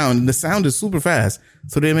with the sound, and the sound is super fast,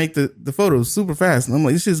 so they make the photos super fast, and I'm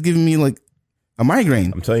like, this shit's giving me like a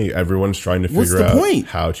migraine. I'm telling you, everyone's trying to What's figure the out point?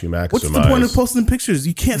 how to maximize. What's the point of posting pictures?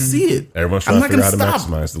 You can't see it. Everyone's I'm trying to not figure out gonna how to stop.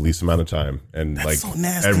 maximize the least amount of time, and like so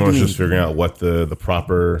nasty everyone's to me. just figuring out what the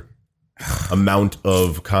proper amount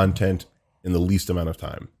of content in the least amount of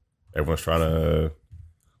time. Everyone's trying to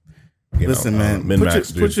Listen, man,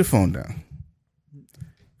 min-max, put your phone down.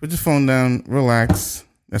 Put your phone down. Relax.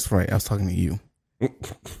 That's right. I was talking to you.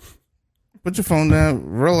 Put your phone down.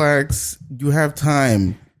 Relax. You have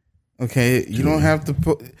time. Okay, you don't have to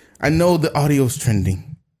put. I know the audio's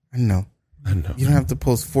trending. I know. You don't have to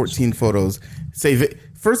post 14 photos. Say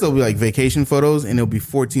first it'll be like vacation photos, and it'll be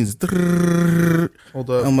 14s. Hold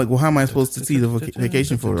up. I'm like, well, how am I supposed to see the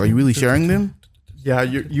vacation photos? Are you really sharing them? Yeah,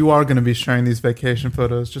 you are going to be sharing these vacation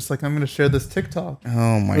photos, just like I'm going to share this TikTok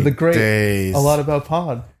Oh my with a great days! a lot about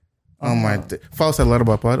pod. Oh my! Follow us at a lot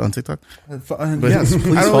about pod on TikTok. And yes,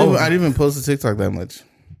 please I follow. don't even post to TikTok that much.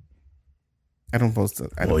 I don't post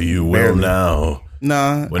it. Well, you will barely. now.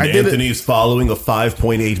 Nah, When I did it. Anthony's following a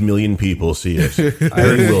 5.8 million people see it,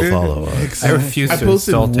 then he will follow us. I refuse I to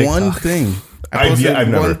posted install TikTok. one thing. I've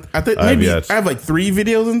never. I think I've maybe yet. I have like 3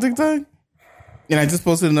 videos on TikTok, and I just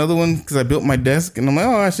posted another one because I built my desk, and I'm like,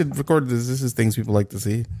 oh, I should record this. This is things people like to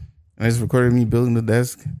see, and I just recorded me building the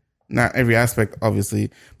desk. Not every aspect,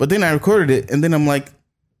 obviously, but then I recorded it, and then I'm like,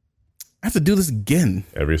 I have to do this again.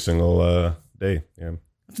 Every single day. Yeah.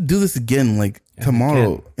 I have to do this again, like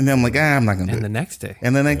tomorrow, again. and then I'm like, I'm not gonna do And it. the next day.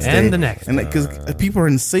 And the next And day. the next And because people are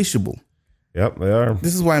insatiable. Yep, they are.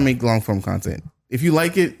 This is why I make long form content. If you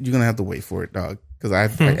like it, you're gonna have to wait for it, dog. Because I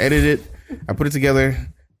edit it, I put it together,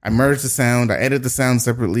 I merge the sound, I edit the sound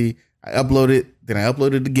separately, I upload it, then I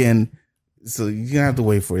upload it again. So you're gonna have to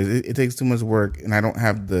wait for it. It takes too much work, and I don't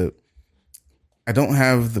have the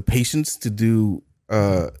patience to do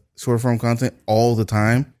short form content all the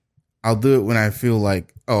time. I'll do it when I feel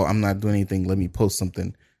like, oh, I'm not doing anything. Let me post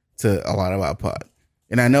something to A Lot About Pod.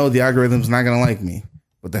 And I know the algorithm's not gonna like me,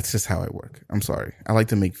 but that's just how I work. I'm sorry. I like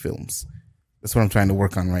to make films. That's what I'm trying to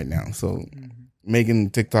work on right now. So making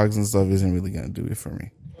TikToks and stuff isn't really gonna do it for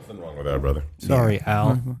me. Nothing wrong with that, brother. Sorry,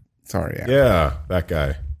 Al. Sorry, Al. Yeah, that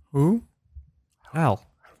guy. Who? Al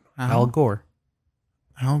Gore.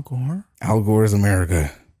 Al Gore? Al Gore is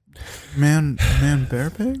America. Man, bear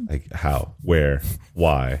pig? Like how, where,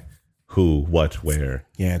 why, who, what, where.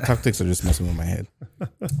 Yeah, tactics are just messing with my head.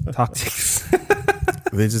 Toxics.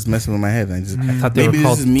 They're just messing with my head. I thought they were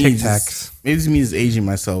called Tic Tacs. Maybe it's me just aging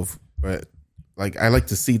myself, but like I like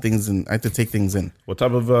to see things and I like to take things in. What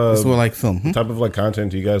type of That's what I like film. what type of like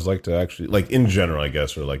content do you guys like to actually like in general, I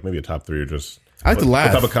guess, or like maybe a top 3 or just I like to laugh.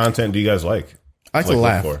 What type of content do you guys like? I like to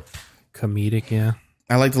laugh. look Comedic, yeah.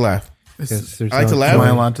 I like to laugh. There's I like to laugh. Am I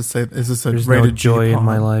allowed to say, is this a There's rated no joy G in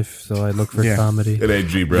my pod? life, so I look for Yeah. comedy. It ain't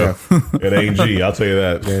G, bro. It ain't G. I'll tell you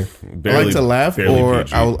that. I like to laugh, or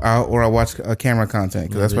PG. I'll watch camera content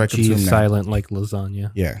because that's The what I G consume is now. silent like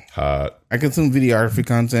lasagna. Yeah, Hot. I consume videography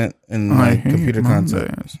content and I like hate computer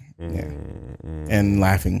content. Mondays. Yeah, and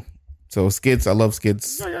laughing. So skits, I love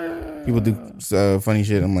skits. People do funny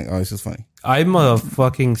shit. I'm like, oh, it's just funny. I'm a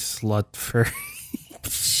fucking slut for.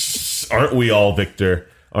 Aren't we all, Victor?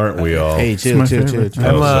 Aren't we all? Hey, chill. my favorite. sorry.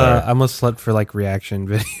 I'm a slut for like reaction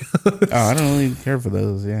videos. Oh, I don't really care for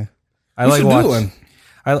those. Yeah, I We like should do watching.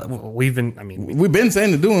 one. We've been. I mean, We've been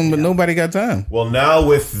saying to do them, but nobody got time. Well, now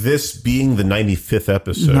with this being the 95th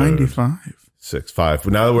episode, 95. 5.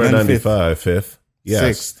 But now that we're at 95, 5th. Yes.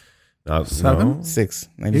 Sixth. Not, 7? No, 96.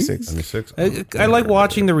 96. I like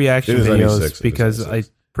watching the reaction It is 96, it videos is because 96.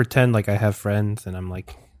 I pretend like I have friends and I'm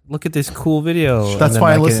like, look at this cool video. That's And then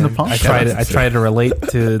why I listen to I podcasts. try to relate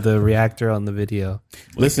to the reactor on the video.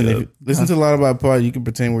 Listen, if you listen to A Lot About Pod, you can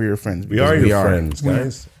pretend we're your friends. We because are your friends,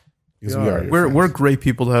 guys. Because we are. We're great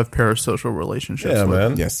people to have parasocial relationships Yeah, with.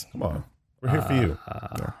 man. Yes. Come on. We're here for you.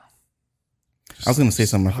 I was going to say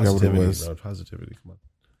something. I forgot what it Positivity, was. bro. Positivity. Come on.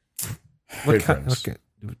 What Great kind? friends.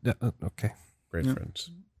 Okay. Great friends.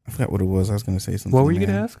 I forgot what it was. I was going to say something. What were you man.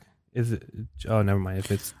 gonna ask? Is it? Oh, never mind.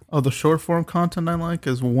 If it's Oh, the short form content I like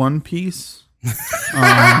is One Piece.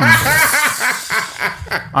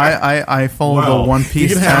 I follow Wow. the One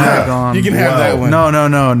Piece You can have tag that. on. You can have that one. No. On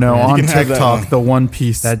can have that TikTok, one. the One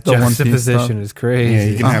Piece. that the One Piece juxtaposition stuff. is crazy. Yeah,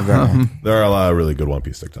 you can have that one. There are a lot of really good One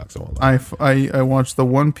Piece TikToks. I won't lie. I watch the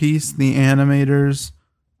One Piece, the animators.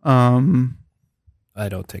 I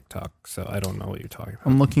don't TikTok, so I don't know what you're talking about.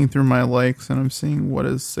 I'm looking through my likes and I'm seeing what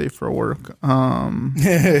is safe for work. What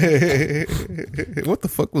the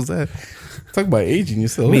fuck was that? Talk about aging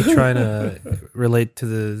yourself. Me trying to relate to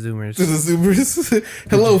the Zoomers. To the Zoomers.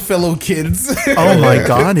 Hello, fellow kids. Oh my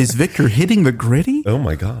God, is Victor hitting the gritty? Oh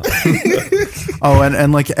my god. Oh,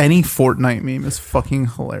 and like any Fortnite meme is fucking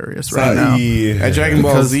hilarious right now. At Dragon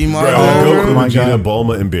Ball Z Bro, model. Goku, my Vegeta, God.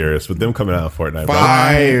 Bulma, and Beerus with them coming out of Fortnite. Bro.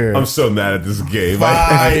 Fire. I'm so mad at this game.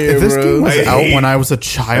 Fire, If this bro. game was I out hate- when I was a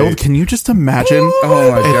child, can you just imagine?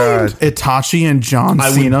 Oh my God. Itachi and John I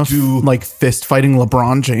would Cena do- like fist fighting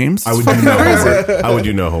LeBron James. I would do no homework. I would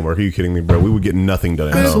do no homework. Are you kidding me, bro? We would get nothing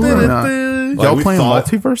done. Absolutely not. Like, Y'all we playing thought-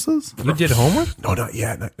 multiverses? You did homework? No, not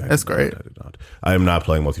yet. That's great. I did not. I am not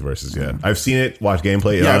playing multiverses yet. I've seen it, watched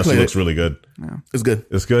gameplay. It Yeah, I honestly played looks it. really good. It's good.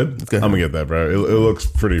 It's good. good. I'm gonna get that, bro. It looks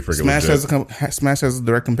pretty freaking Smash legit. Smash has a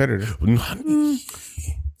direct competitor.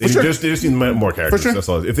 They just need more characters. sure. That's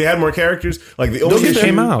all. If they had more characters, like the only It issue,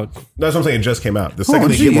 came out. That's what I'm saying. It just came out. The second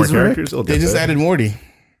they get more geez, Rick. characters, it'll They get just better. added Morty.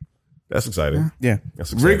 That's exciting. Yeah.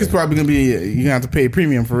 That's Rick is exciting. probably going to be, you're going to have to pay a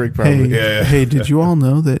premium for Rick probably. Hey, Yeah. hey, did you all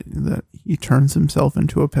know that he turns himself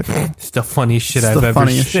into a pickle? It's the funniest shit It's I've the ever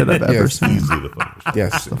funniest seen. shit I've ever Yes. seen. Easily the funniest.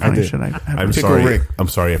 Yes, I Funniest did. shit I've ever I'm seen. sorry. Rick. I'm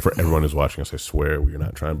sorry for everyone who's watching us. I swear we're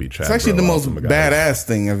not trying to be Chad. It's actually the Burrell most off the McGuire. badass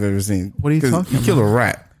thing I've ever seen. What are you 'Cause talking He killed a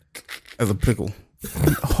rat as a pickle.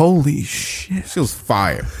 Holy shit. She was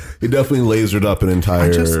fire. He definitely lasered up an I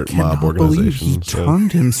entire just mob cannot believe organization. he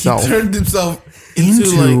turned himself Turned himself into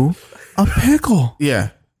into like, a pickle. yeah.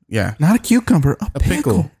 Not a cucumber, a A pickle.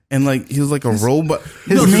 pickle. And like, he was like a robot.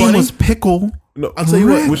 His No, name funny. was Pickle. No, I'll tell you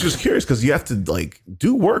what, Rick. which is curious because you have to like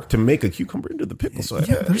do work to make a cucumber into the pickle. So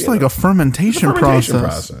Yeah, there's like a fermentation,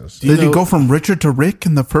 process. Do you Did he know- go from Richard to Rick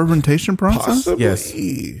in the fermentation process? possibly. Yes.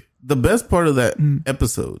 The best part of that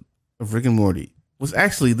episode of Rick and Morty was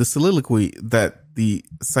actually the soliloquy that the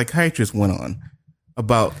psychiatrist went on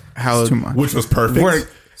about how Too much. Which was perfect.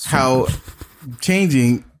 work, how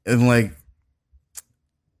changing and like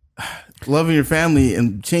loving your family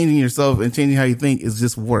and changing yourself and changing how you think is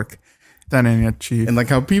just work. That ain't it, Chief. And like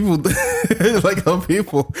how people,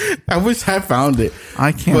 I wish I found it.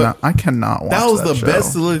 I cannot watch that was the show.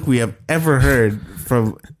 best look we have ever heard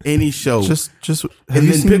from any show. Just. And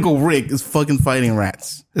then Pickle Rick is fucking fighting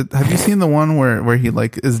rats. Have you seen the one where he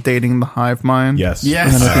like is dating the hive mind? Yes.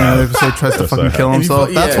 Yes. And then at the end of the episode tries to fucking kill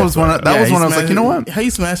himself. That was one. That was one. I was like, you know what? How you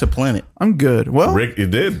smash a planet? I'm good. Well, Rick, he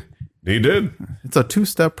did. It's a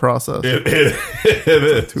 2-step process. It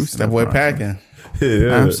is. That boy packing.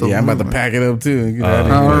 Yeah. Absolutely. Yeah, I'm about to pack it up too. Get out of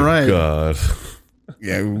here. All right. God.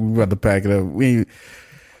 Yeah, we about to pack it up. We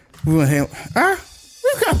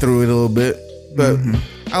got through it a little bit, but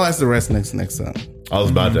I'll ask the rest next time. I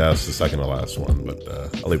was about to ask the second to last one, but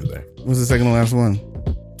I'll leave it there. What's the second to last one?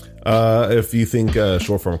 If you think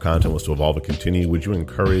short form content was to evolve and continue, would you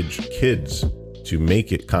encourage kids to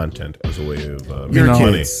make it content as a way of Your making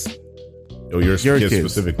money? kids. Oh, your kids kids.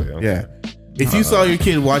 specifically. Okay. Yeah. If you saw your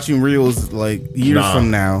kid watching reels like years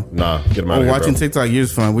from now, get them out or of here, watching bro. TikTok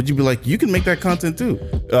years from now, would you be like, you can make that content too?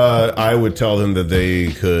 I would tell them that they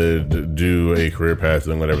could do a career path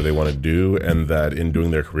doing whatever they want to do, and that in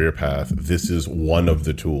doing their career path, this is one of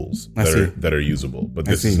the tools that are usable. But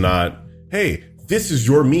this is not, hey, this is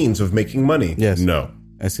your means of making money. Yes. No.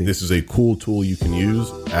 I see. This is a cool tool you can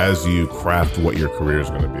use as you craft what your career is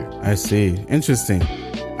going to be. I see. Interesting.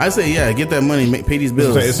 I say, yeah, get that money, pay these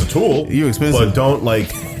bills. It's a tool. You're expensive. But don't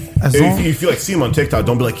if you feel like see them on TikTok,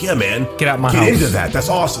 don't be like, yeah, man, Get out my house. into that. That's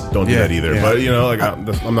awesome. Don't do that either. yeah.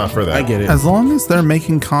 But I'm not for that. I get it. As long as they're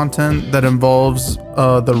making content that involves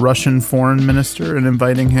the Russian foreign minister and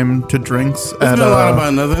inviting him to drinks It's at been a lot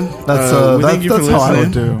about nothing. that's thank you for how I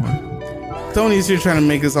would listening. do. Tony's here trying to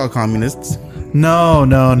make us all communists. No,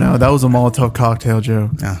 that was a Molotov cocktail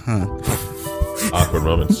joke. Awkward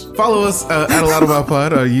moments. Follow us at A Lot About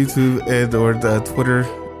Pod on YouTube and or Twitter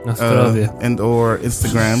and or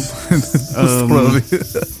Instagram.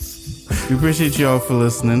 We appreciate y'all for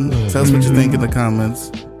listening. Tell us what you think in the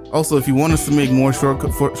comments. Also, if you want us to make more short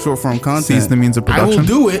form content, Seize the means of I will production.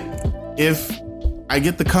 do it if I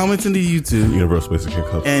get the comments into YouTube. Universal Basic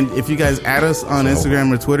Income. And if you guys add us on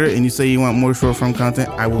Instagram or Twitter and you say you want more short form content,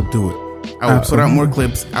 I will do it. I will put out more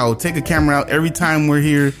clips. I will take a camera out every time we're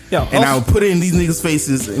here, and I will put it in these niggas'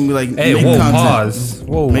 faces and be like, Hey, make whoa, content. pause.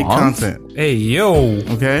 Whoa, Make huh? content. Hey, yo.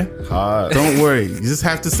 Okay? Hot. Don't worry. You just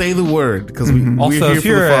have to say the word because we're Also, here if for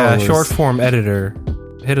you're the a followers. short form editor,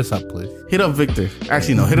 hit us up, please. Hit up Victor.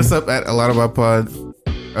 Actually, no. Hit us up at aloutaboutpod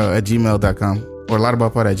at gmail.com or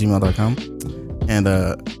aloutaboutpod@gmail.com. And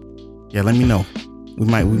yeah, let me know. We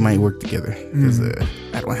might work together because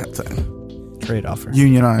I don't have time. Trade offer.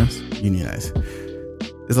 Unionize. Unionize.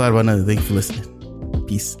 It's a lot about nothing. Thank you for listening.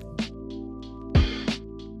 Peace.